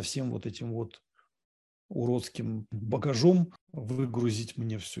со всем вот этим вот уродским багажом, выгрузить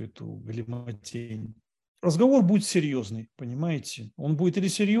мне всю эту галиматень. Разговор будет серьезный, понимаете? Он будет или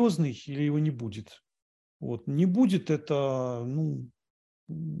серьезный, или его не будет. Вот. Не будет это, ну,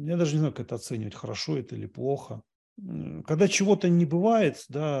 я даже не знаю, как это оценивать, хорошо это или плохо. Когда чего-то не бывает,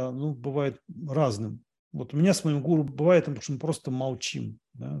 да, ну, бывает разным. Вот у меня с моим гуру бывает, потому что мы просто молчим,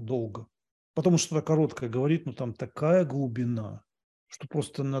 да, долго. Потом что-то короткое говорит, но там такая глубина, что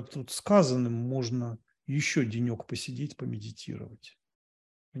просто над тут сказанным можно еще денек посидеть, помедитировать.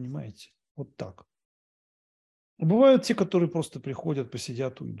 Понимаете? Вот так. Бывают те, которые просто приходят,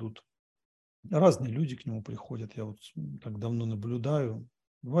 посидят, уйдут. Разные люди к нему приходят, я вот так давно наблюдаю.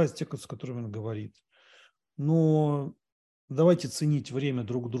 Бывают те, с которыми он говорит. Но давайте ценить время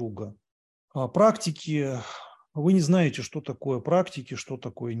друг друга. А практики, вы не знаете, что такое практики, что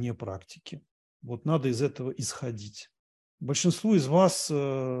такое не практики. Вот надо из этого исходить. Большинству из вас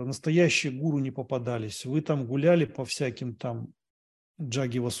настоящие гуру не попадались. Вы там гуляли по всяким там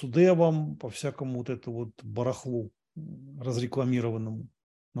Джаги Васудевам, по всякому вот это вот барахлу разрекламированному.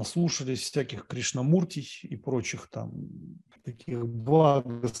 Наслушались всяких Кришнамуртий и прочих там таких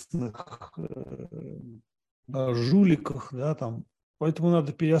благостных жуликах, да, там. Поэтому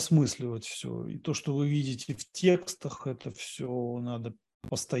надо переосмысливать все. И то, что вы видите в текстах, это все надо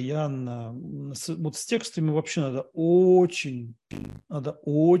постоянно. Вот с текстами вообще надо очень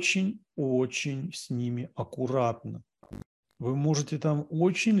с ними аккуратно. Вы можете там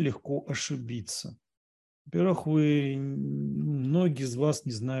очень легко ошибиться. Во-первых, многие из вас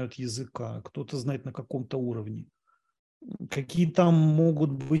не знают языка, кто-то знает на каком-то уровне. Какие там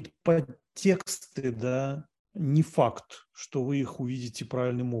могут быть подтексты, да, не факт, что вы их увидите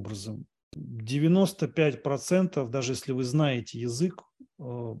правильным образом. 95%, даже если вы знаете язык,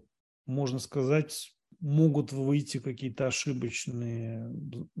 можно сказать, могут выйти какие-то ошибочные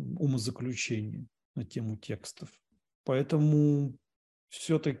умозаключения на тему текстов. Поэтому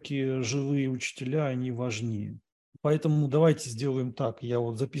все-таки живые учителя, они важнее. Поэтому давайте сделаем так. Я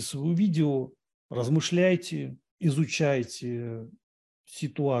вот записываю видео, размышляйте, изучайте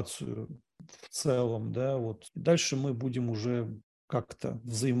ситуацию в целом, да, вот. Дальше мы будем уже как-то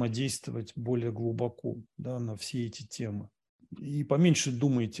взаимодействовать более глубоко, да, на все эти темы. И поменьше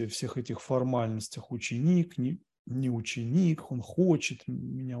думайте о всех этих формальностях. Ученик, не ученик, он хочет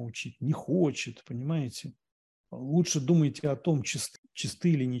меня учить, не хочет, понимаете? Лучше думайте о том, чисты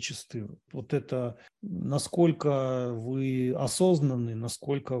или нечисты. Вот это насколько вы осознанны,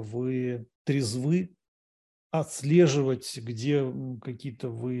 насколько вы трезвы, отслеживать, где у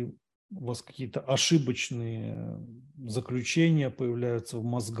вас какие-то ошибочные заключения появляются в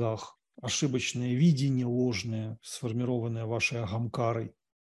мозгах, ошибочное видение ложное, сформированное вашей агамкарой.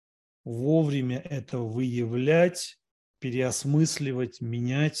 Вовремя это выявлять, переосмысливать,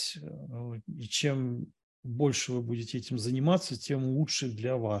 менять. И чем больше вы будете этим заниматься, тем лучше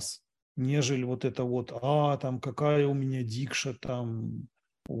для вас, нежели вот это вот, там какая у меня дикша, там,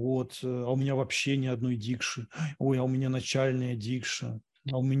 вот, а у меня вообще ни одной дикши, ой, а у меня начальная дикша,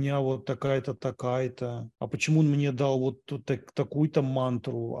 а у меня вот такая-то, такая-то, а почему он мне дал вот такую-то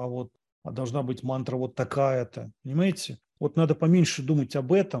мантру, а должна быть мантра вот такая-то, понимаете? Вот надо поменьше думать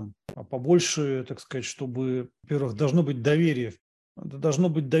об этом, а побольше, так сказать, чтобы, во-первых, должно быть доверие. Должно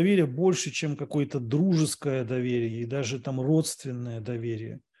быть доверие больше, чем какое-то дружеское доверие и даже там родственное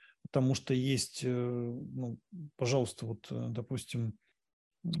доверие. Потому что есть, пожалуйста, вот, допустим,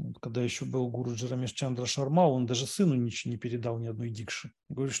 когда еще был гуру Джарамеш Чандра Шарма, он даже сыну ничего не передал, ни одной дикши.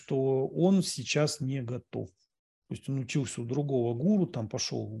 Говорит, что он сейчас не готов. То есть он учился у другого гуру, там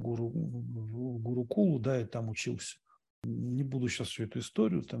пошел в гурукулу, да, и там учился. Не буду сейчас всю эту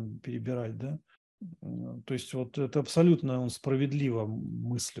историю там перебирать, да. То есть вот это абсолютно он справедливо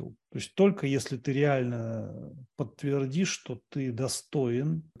мыслил. То есть только если ты реально подтвердишь, что ты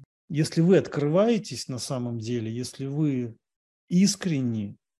достоин, если вы открываетесь на самом деле, если вы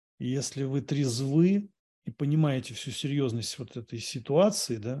искренни, если вы трезвы и понимаете всю серьезность вот этой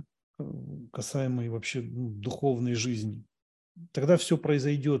ситуации, да, касаемой вообще духовной жизни, тогда все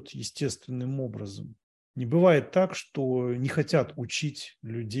произойдет естественным образом. Не бывает так, что не хотят учить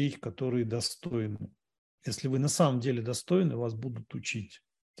людей, которые достойны. Если вы на самом деле достойны, вас будут учить.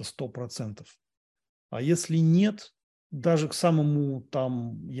 Это 100%. А если нет, даже к самому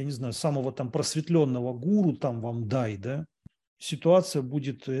там, я не знаю, самого там просветленного гуру там вам дай, да, ситуация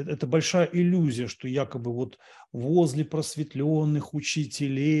будет, это большая иллюзия, что якобы вот возле просветленных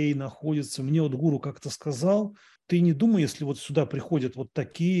учителей находится. Мне вот гуру как-то сказал, ты не думай, если вот сюда приходят вот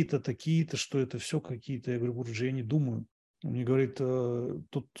такие-то, что это все какие-то. Я говорю, Гуруджи, я не думаю. Он мне говорит,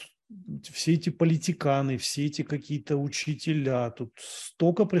 тут все эти политиканы, все эти какие-то учителя, тут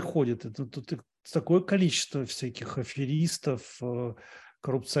столько приходит, тут такое количество всяких аферистов,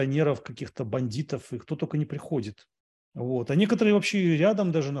 коррупционеров, каких-то бандитов, и кто только не приходит. Вот. А некоторые вообще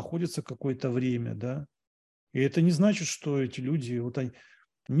рядом даже находятся какое-то время, да. И это не значит, что эти люди, вот они,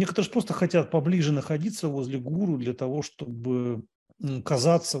 некоторые же просто хотят поближе находиться возле гуру для того, чтобы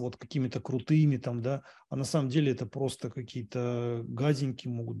казаться вот какими-то крутыми там, да, а на самом деле это просто какие-то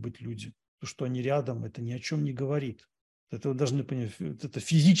гаденькие могут быть люди. То, что они рядом, это ни о чем не говорит. Это вы должны понять, это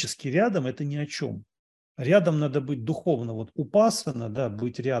физически рядом, это ни о чем. Рядом надо быть духовно, вот упасана, да,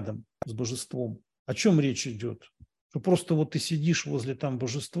 быть рядом с божеством. О чем речь идет? Что просто вот ты сидишь возле там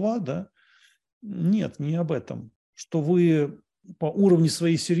божества, да, Нет, не об этом. Что вы по уровню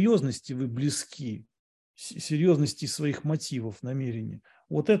своей серьезности вы близки, серьезности своих мотивов, намерений.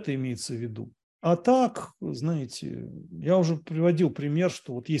 Вот это имеется в виду. А так, знаете, я уже приводил пример,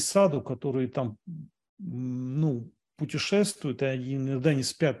 что вот есть саду, которые там, ну, путешествуют, и они иногда не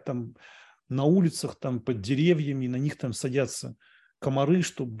спят там на улицах, там под деревьями, и на них там садятся комары,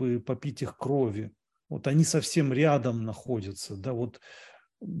 чтобы попить их крови. Вот они совсем рядом находятся, да, вот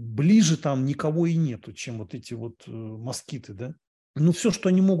ближе там никого и нету, чем вот эти вот москиты, да. Ну, все, что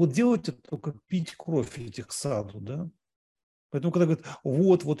они могут делать, это только пить кровь этих саду, да. Поэтому, когда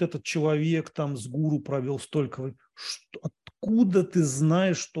говорят, вот этот человек там с гуру провел столько, откуда ты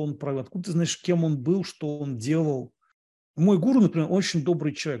знаешь, что он провел, откуда ты знаешь, кем он был, что он делал. Мой гуру, например, очень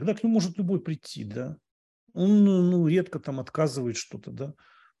добрый человек, да, к нему может любой прийти, да. Он, ну, редко там отказывает что-то, да.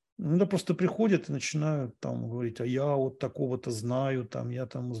 Иногда просто приходят и начинают там говорить, а я вот такого-то знаю, там, я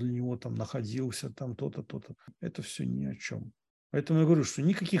там возле него там находился, там то-то, то-то. Это все ни о чем. Поэтому я говорю, что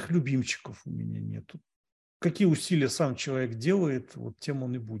никаких любимчиков у меня нету. Какие усилия сам человек делает, вот тем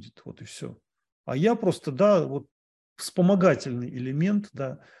он и будет, вот и все. А я просто, да, вот вспомогательный элемент,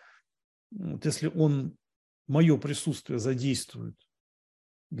 да, вот если он мое присутствие задействует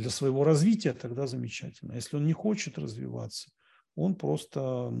для своего развития, тогда замечательно. Если он не хочет развиваться, он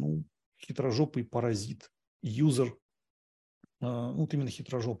просто, ну, хитрожопый паразит, юзер, ну, вот именно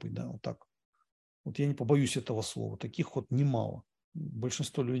хитрожопый, да, вот так. Вот я не побоюсь этого слова. Таких вот немало.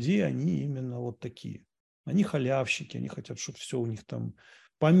 Большинство людей, они именно вот такие. Они халявщики, они хотят, чтобы все у них там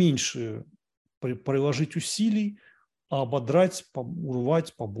поменьше приложить усилий, а ободрать,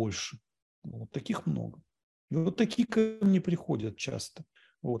 урвать побольше. Вот таких много. И вот такие ко мне приходят часто.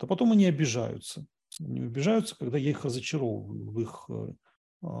 Вот. А потом они обижаются. Они обижаются, когда я их разочаровываю в их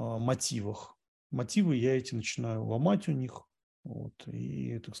мотивах. Мотивы я эти начинаю ломать у них. Вот.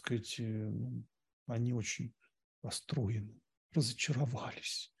 И, так сказать, они очень расстроены,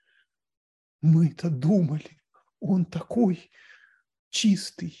 разочаровались. Мы-то думали, он такой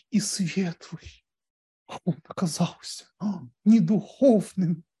чистый и светлый, а он оказался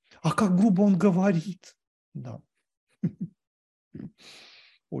недуховным. А как грубо он говорит. Да,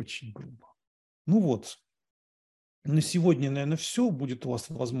 очень грубо. Ну вот, на сегодня, наверное, все. Будет у вас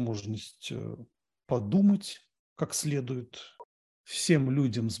возможность подумать как следует. Всем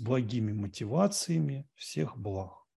людям с благими мотивациями всех благ.